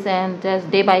like this, and just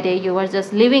day by day you are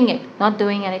just living it, not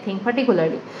doing anything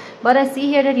particularly. But I see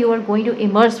here that you are going to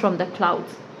emerge from the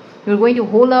clouds. You are going to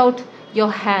hold out your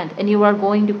hand and you are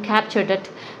going to capture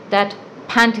that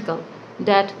pentacle,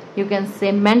 that you can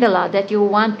say mandala, that you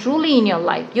want truly in your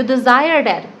life. You desire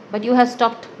that, but you have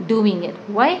stopped doing it.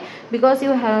 Why? Because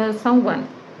you have someone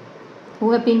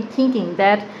who have been thinking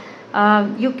that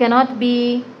you cannot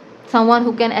be someone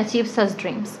who can achieve such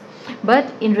dreams.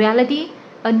 But in reality,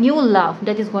 a new love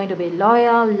that is going to be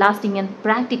loyal, lasting, and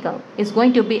practical is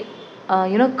going to be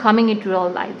coming into your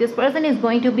life. This person is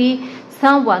going to be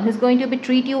someone who is going to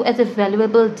treat you as a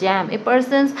valuable gem. A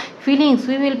person's feelings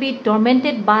will be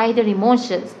tormented by their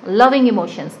emotions, loving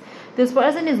emotions. This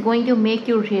person is going to make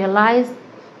you realize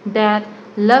that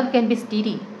love can be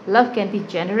steady, love can be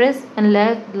generous, and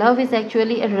love is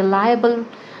actually a reliable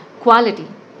quality,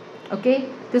 okay?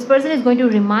 This person is going to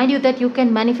remind you that you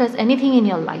can manifest anything in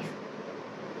your life.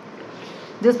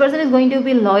 This person is going to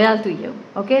be loyal to you,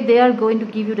 okay? They are going to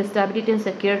give you the stability and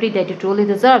security that you truly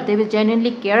deserve. They will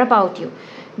genuinely care about you.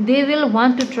 They will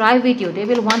want to try with you. They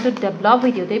will want to develop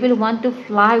with you. They will want to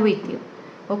fly with you,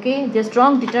 okay? The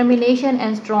strong determination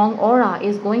and strong aura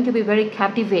is going to be very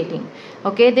captivating,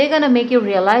 okay? They're gonna make you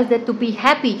realize that to be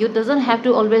happy, you doesn't have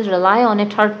to always rely on a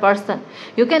third person.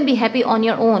 You can be happy on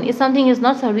your own. If something is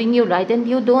not serving you right, then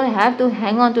you don't have to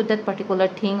hang on to that particular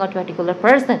thing or particular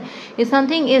person. If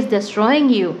something is destroying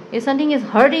you, if something is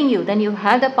hurting you, then you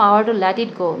have the power to let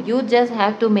it go. You just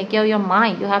have to make up your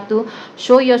mind. You have to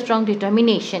show your strong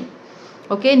determination.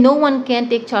 Okay, no one can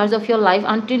take charge of your life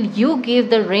until you give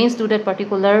the reins to that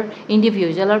particular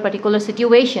individual or particular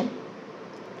situation.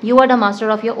 You are the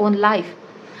master of your own life.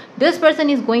 This person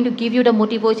is going to give you the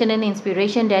motivation and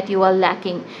inspiration that you are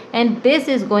lacking, and this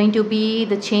is going to be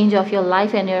the change of your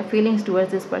life and your feelings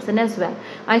towards this person as well.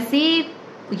 I see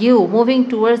you moving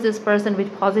towards this person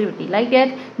with positivity, like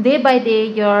that day by day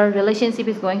your relationship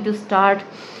is going to start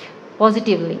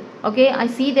positively, okay? I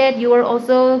see that you are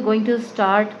also going to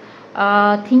start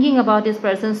thinking about this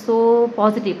person so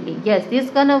positively. Yes, this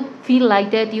gonna feel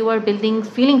like that you are building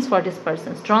feelings for this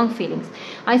person, strong feelings.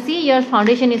 I see your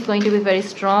foundation is going to be very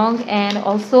strong, and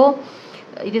also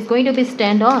it is going to be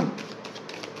stand on,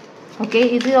 okay?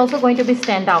 It is also going to be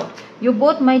stand out. You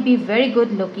both might be very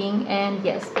good looking, and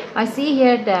yes, I see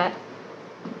here that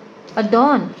a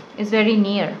dawn is very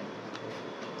near.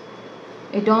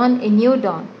 A new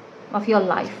dawn of your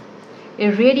life. A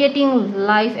radiating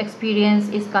life experience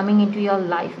is coming into your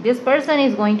life. This person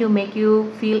is going to make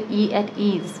you feel at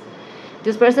ease.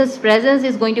 This person's presence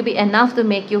is going to be enough to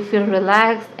make you feel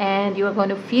relaxed, and you are going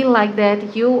to feel like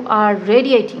that you are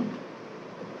radiating,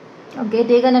 okay?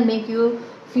 They're gonna make you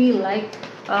feel like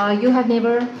you have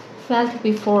never felt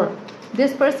before.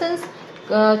 This person's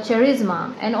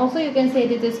charisma, and also you can say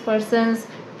that this person's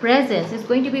presence is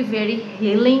going to be very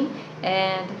healing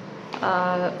and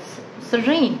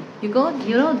serene.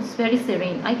 It's very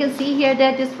serene. I can see here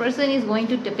that this person is going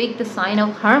to depict the sign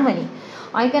of harmony.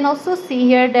 I can also see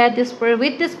here that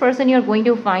with this person you are going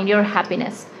to find your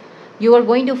happiness. You are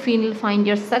going to find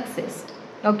your success.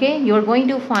 Okay, you are going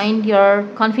to find your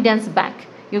confidence back.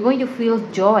 You're going to feel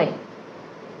joy.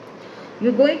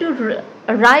 You're going to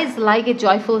rise like a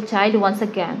joyful child once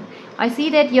again. I see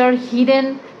that your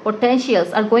hidden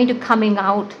potentials are going to coming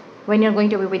out when you're going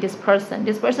to be with this person.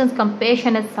 This person's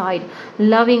compassionate side,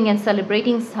 loving and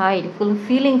celebrating side,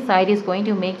 fulfilling side is going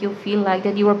to make you feel like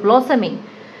that you are blossoming.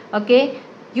 Okay,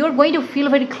 you're going to feel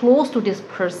very close to this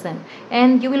person,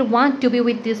 and you will want to be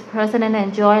with this person and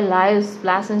enjoy life's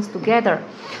blessings together.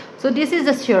 So this is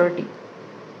the surety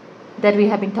that we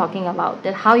have been talking about,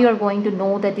 that how you are going to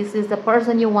know that this is the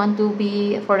person you want to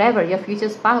be forever, your future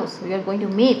spouse you are going to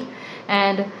meet,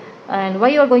 and why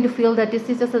you are going to feel that this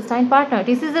is a sustained partner.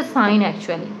 This is a sign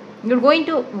actually. You're going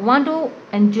to want to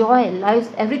enjoy life's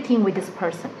everything with this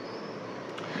person,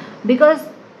 because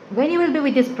when you will be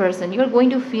with this person, you are going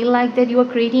to feel like that you are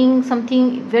creating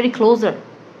something very closer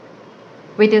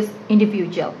with this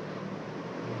individual.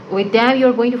 With them, you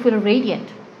are going to feel radiant.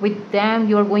 With them,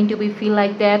 you are going to feel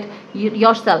like that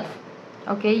yourself.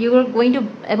 Okay, you are going to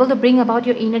able to bring about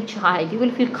your inner child. You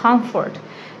will feel comfort,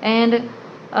 and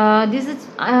this is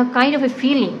a kind of a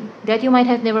feeling that you might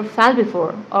have never felt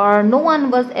before, or no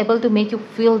one was able to make you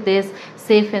feel this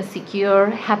safe and secure,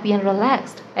 happy and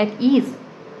relaxed, at ease,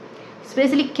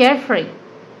 especially carefree.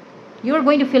 You are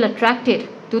going to feel attracted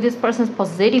to this person's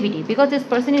positivity, because this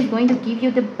person is going to give you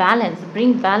the balance,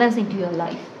 bring balance into your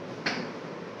life.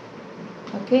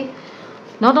 Okay,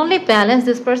 not only balance,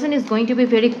 this person is going to be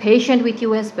very patient with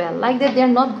you as well, like that they are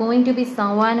not going to be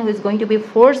someone who is going to be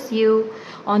force you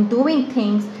on doing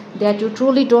things that you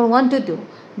truly don't want to do.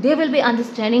 They will be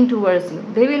understanding towards you.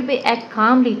 They will be act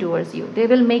calmly towards you. They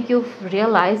will make you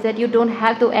realize that you don't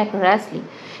have to act rashly.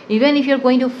 Even if you're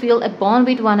going to feel a bond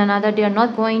with one another, they are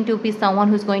not going to be someone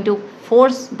who's going to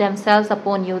force themselves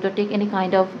upon you to take any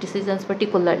kind of decisions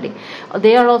particularly.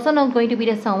 They are also not going to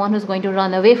be someone who's going to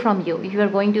run away from you. If you are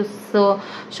going to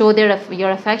show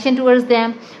your affection towards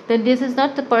them, then this is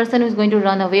not the person who's going to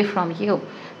run away from you.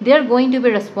 They are going to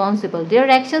be responsible. Their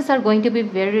actions are going to be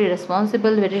very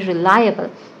responsible, very reliable.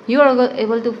 You are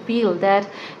able to feel that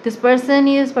this person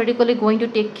is particularly going to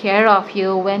take care of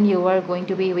you when you are going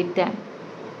to be with them.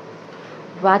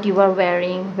 What you are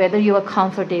wearing, whether you are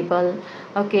comfortable,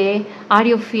 okay, are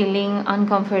you feeling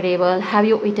uncomfortable, have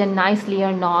you eaten nicely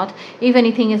or not, if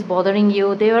anything is bothering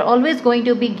you, they are always going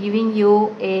to be giving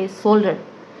you a shoulder,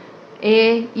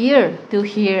 a ear to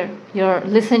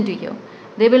listen to you.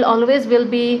 They will always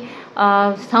be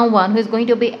someone who is going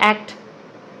to be act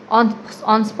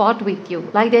on spot with you,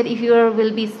 like that. If you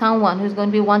will be someone who is going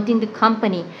to be wanting to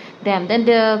accompany them, then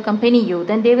they accompany you,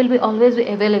 then they will be always be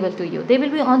available to you. They will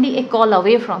be only a call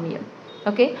away from you.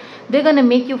 Okay, they're gonna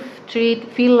make you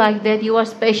feel like that you are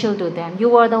special to them.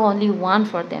 You are the only one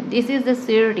for them. This is the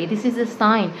sincerity. This is a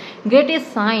sign,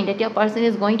 greatest sign that your person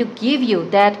is going to give you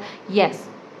that yes,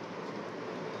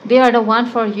 they are the one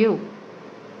for you.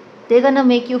 They're gonna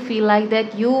make you feel like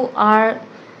that you are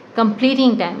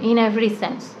completing them in every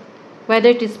sense, whether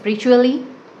it is spiritually,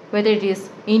 whether it is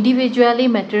individually,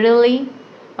 materially,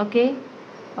 okay,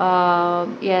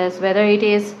 yes, whether it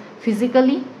is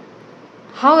physically.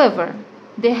 However,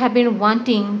 they have been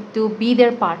wanting to be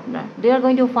their partner. They are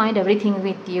going to find everything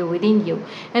with you, within you,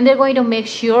 and they're going to make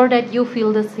sure that you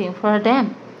feel the same for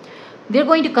them. They're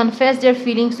going to confess their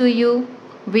feelings to you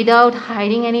without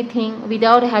hiding anything,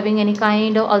 without having any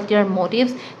kind of ulterior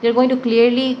motives. They're going to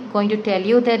clearly tell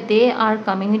you that they are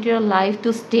coming into your life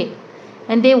to stay,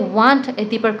 and they want a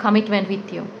deeper commitment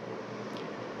with you.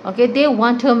 Okay, they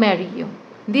want to marry you.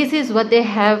 This is what they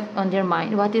have on their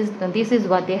mind. This is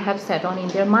what they have set on in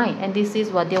their mind, and this is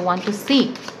what they want to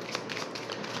see.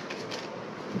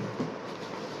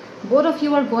 Both of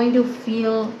you are going to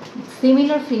feel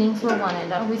similar feelings for one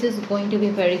another, which is going to be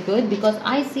very good, because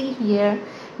I see here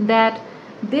that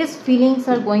these feelings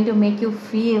are going to make you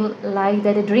feel like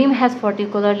that a dream has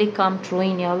particularly come true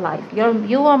in your life.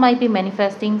 You might be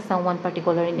manifesting someone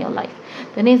particular in your life.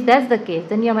 Then if that's the case,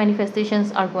 then your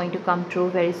manifestations are going to come true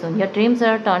very soon. Your dreams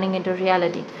are turning into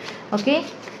reality. Okay,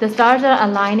 the stars are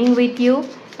aligning with you,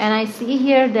 and I see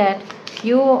here that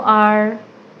your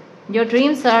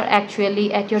dreams are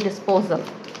actually at your disposal.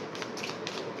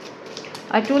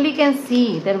 I truly can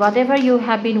see that whatever you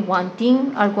have been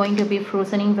wanting are going to be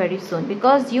fruitioning very soon,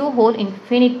 because you hold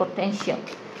infinite potential.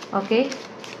 Okay,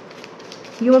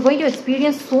 you are going to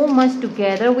experience so much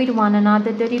together with one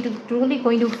another that you're truly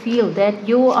going to feel that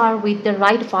you are with the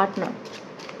right partner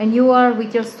and you are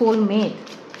with your soulmate,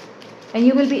 and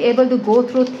you will be able to go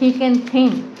through thick and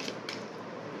thin.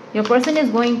 Your person is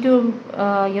going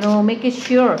to make it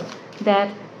sure that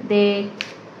they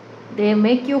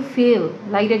make you feel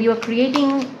like that you are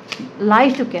creating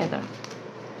life together.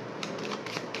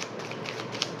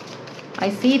 I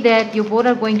see that you both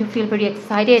are going to feel very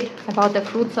excited about the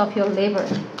fruits of your labor.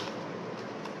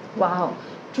 Wow,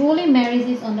 truly marriage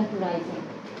is on the horizon.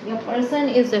 Your person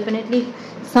is definitely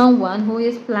someone who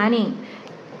is planning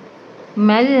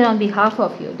marriage on behalf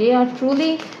of you. They are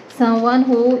truly someone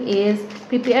who is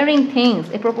preparing things.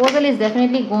 A proposal is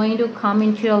definitely going to come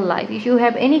into your life. If you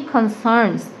have any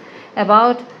concerns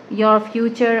about your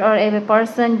future, or a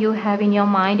person you have in your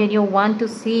mind and you want to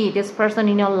see this person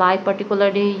in your life,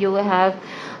 particularly you have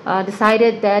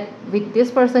decided that with this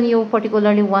person you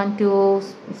particularly want to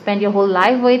spend your whole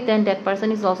life with, then that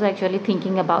person is also actually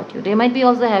thinking about you. They might be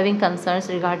also having concerns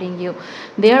regarding you.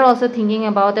 They are also thinking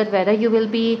about that whether you will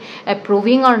be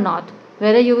approving or not,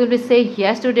 whether you will be say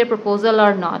yes to their proposal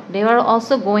or not. They are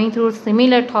also going through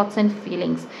similar thoughts and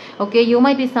feelings. Okay, you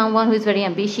might be someone who is very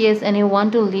ambitious and you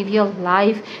want to live your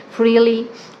life freely,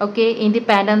 okay,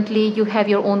 independently. You have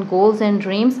your own goals and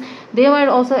dreams. They were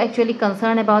also actually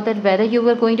concerned about that whether you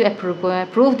were going to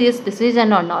approve this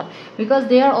decision or not, because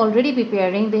they are already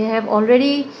preparing. They have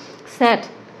already set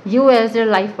you as their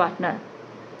life partner.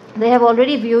 They have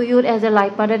already viewed you as a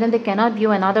life partner, and they cannot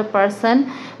view another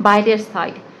person by their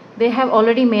side. They have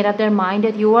already made up their mind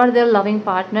that you are their loving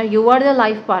partner, you are their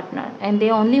life partner, and they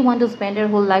only want to spend their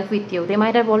whole life with you. They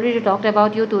might have already talked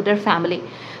about you to their family.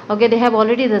 Okay, they have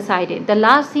already decided. The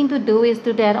last thing to do is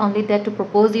to to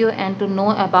propose you and to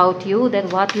know about you,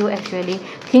 that what you actually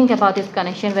think about this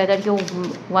connection, whether you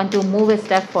want to move a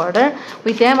step further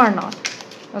with them or not.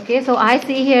 Okay, so I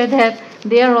see here that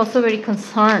they are also very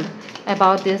concerned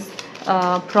about this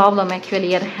problem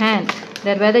actually at hand,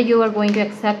 that whether you are going to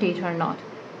accept it or not.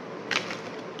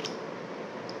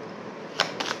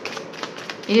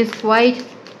 It is quite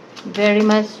very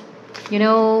much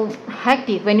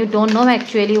hectic when you don't know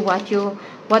actually what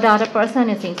the other person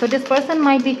is saying. So this person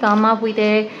might be come up with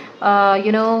a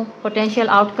potential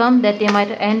outcome that they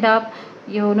might end up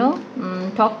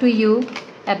talk to you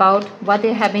about what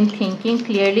they have been thinking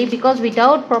clearly, because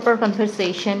without proper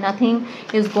conversation nothing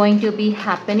is going to be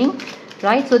happening,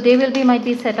 right? So they will be might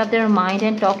be set up their mind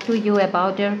and talk to you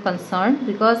about their concern,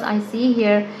 because I see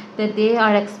here that they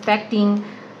are expecting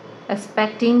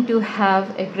to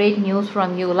have a great news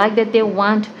from you, like that they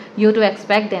want you to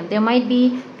expect them. They might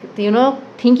be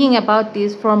thinking about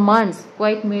this for months,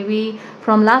 quite maybe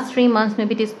from last 3 months.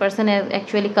 Maybe this person is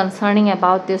actually concerning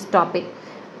about this topic.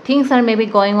 Things are maybe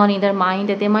going on in their mind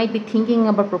that they might be thinking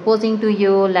about proposing to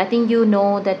you, letting you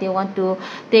know that they want to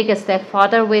take a step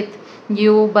further with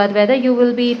you, but whether you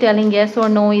will be telling yes or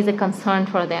no is a concern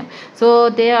for them. So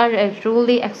they are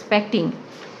truly expecting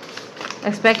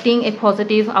a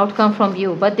positive outcome from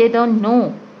you, but they don't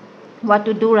know what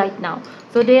to do right now.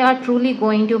 So they are truly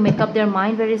going to make up their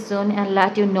mind very soon and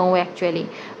let you know actually.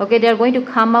 Okay, they are going to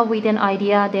come up with an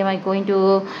idea. They might going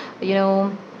to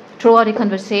throw out a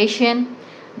conversation.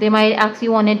 They might ask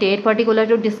you on a date particular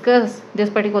to discuss this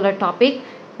particular topic.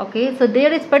 Okay, so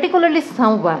there is particularly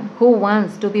someone who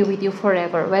wants to be with you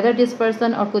forever, whether this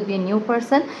person or could be a new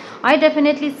person. I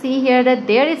definitely see here that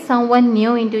there is someone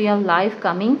new into your life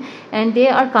coming, and they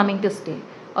are coming to stay.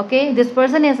 Okay, this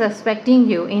person is expecting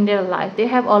you in their life. They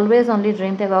have always only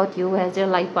dreamed about you as their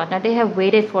life partner. They have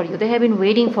waited for you. They have been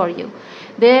waiting for you.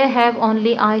 They have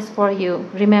only eyes for you.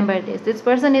 Remember this. This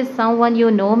person is someone you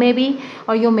know maybe,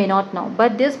 or you may not know,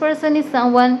 but this person is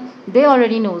someone they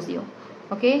already knows you.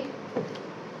 Okay,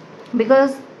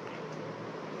 because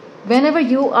whenever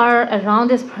you are around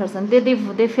this person,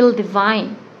 they feel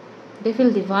divine. They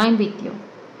feel divine with you.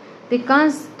 They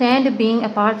can't stand being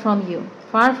apart from you.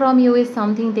 Far from you is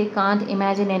something they can't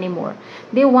imagine anymore.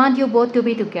 They want you both to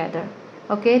be together.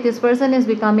 Okay, this person is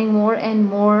becoming more and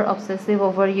more obsessive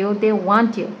over you. They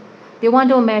want you. They want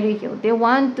to marry you. They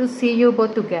want to see you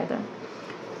both together.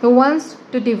 Who wants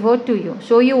to devote to you,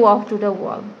 show you off to the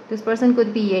world. This person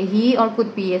could be a he or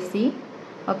could be a she.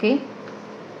 Okay,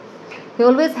 he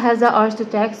always has the urge to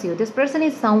text you. This person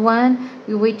is someone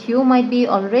with you might be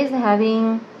always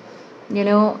having,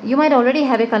 you might already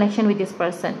have a connection with this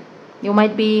person. You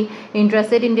might be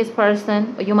interested in this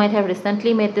person, or you might have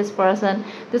recently met this person.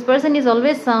 This person is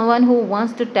always someone who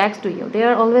wants to text to you. They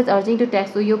are always urging to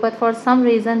text to you, but for some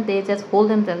reason they just hold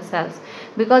them themselves,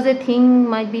 because they think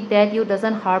might be that you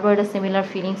doesn't harbor the similar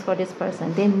feelings for this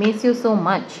person. They miss you so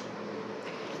much.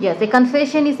 Yes, a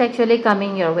confession is actually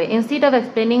coming your way. Instead of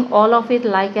explaining all of it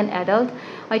like an adult,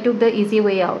 I took the easy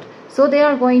way out. So they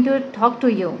are going to talk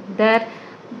to you that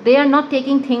they are not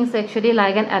taking things actually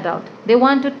like an adult. They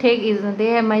want to take,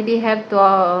 they maybe have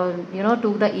to,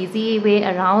 took the easy way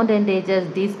around, and they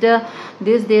just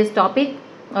this topic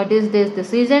or this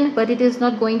decision, but it is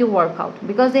not going to work out,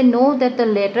 because they know that the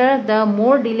later, the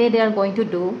more delay they are going to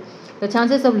do, the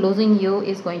chances of losing you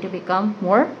is going to become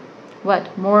more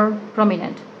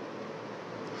prominent.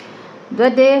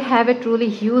 But they have a truly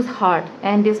huge heart,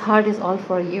 and this heart is all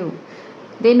for you.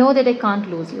 They know that they can't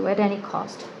lose you at any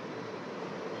cost.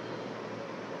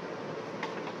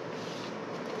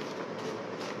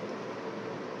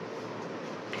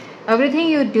 Everything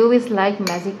you do is like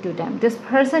magic to them. This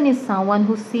person is someone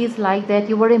who sees like that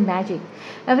you were a magic.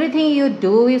 Everything you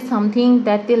do is something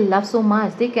that they love so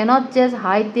much. They cannot just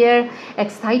hide their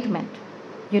excitement.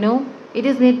 It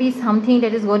is maybe something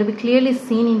that is going to be clearly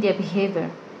seen in their behavior.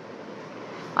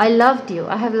 I loved you.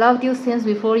 I have loved you since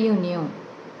before you knew.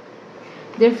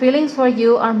 Their feelings for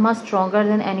you are much stronger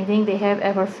than anything they have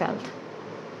ever felt.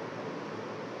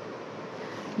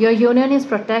 Your union is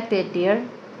protected, dear.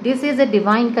 This is a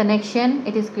divine connection.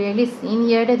 It is clearly seen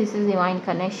here that this is divine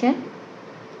connection.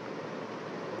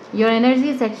 Your energy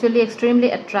is actually extremely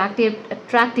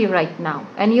attractive right now,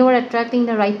 and you are attracting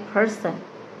the right person.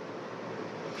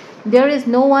 There is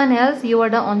no one else. You are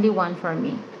the only one for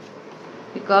me,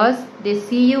 because they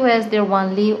see you as their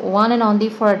one and only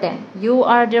for them. You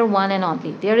are their one and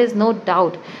only. There is no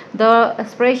doubt. The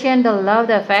expression, the love,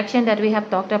 the affection that we have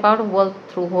talked about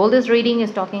through whole this reading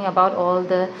is talking about all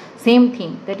the same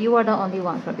thing, that you are the only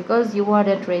one for, because you are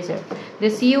their treasure. They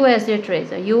see you as their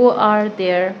treasure. You are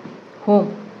their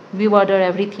home. You are their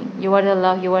everything. You are their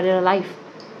love. You are their life,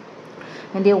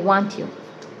 and they want you.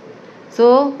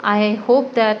 So I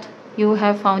hope that you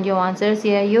have found your answers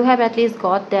here. You have at least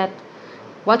got that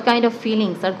what kind of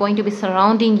feelings are going to be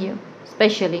surrounding you,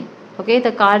 especially. Okay,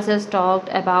 the cards has talked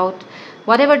about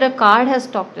whatever the card has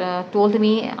told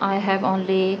me. I have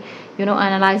only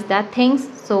analyzed that things.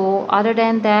 So other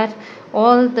than that,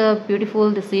 all the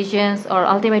beautiful decisions or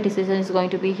ultimate decision is going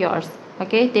to be yours.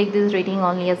 Okay, take this reading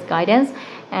only as guidance,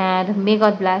 and may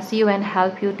God bless you and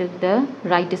help you take the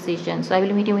right decision. So I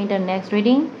will meet you in the next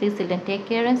reading. Please till then, take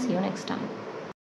care and see you next time.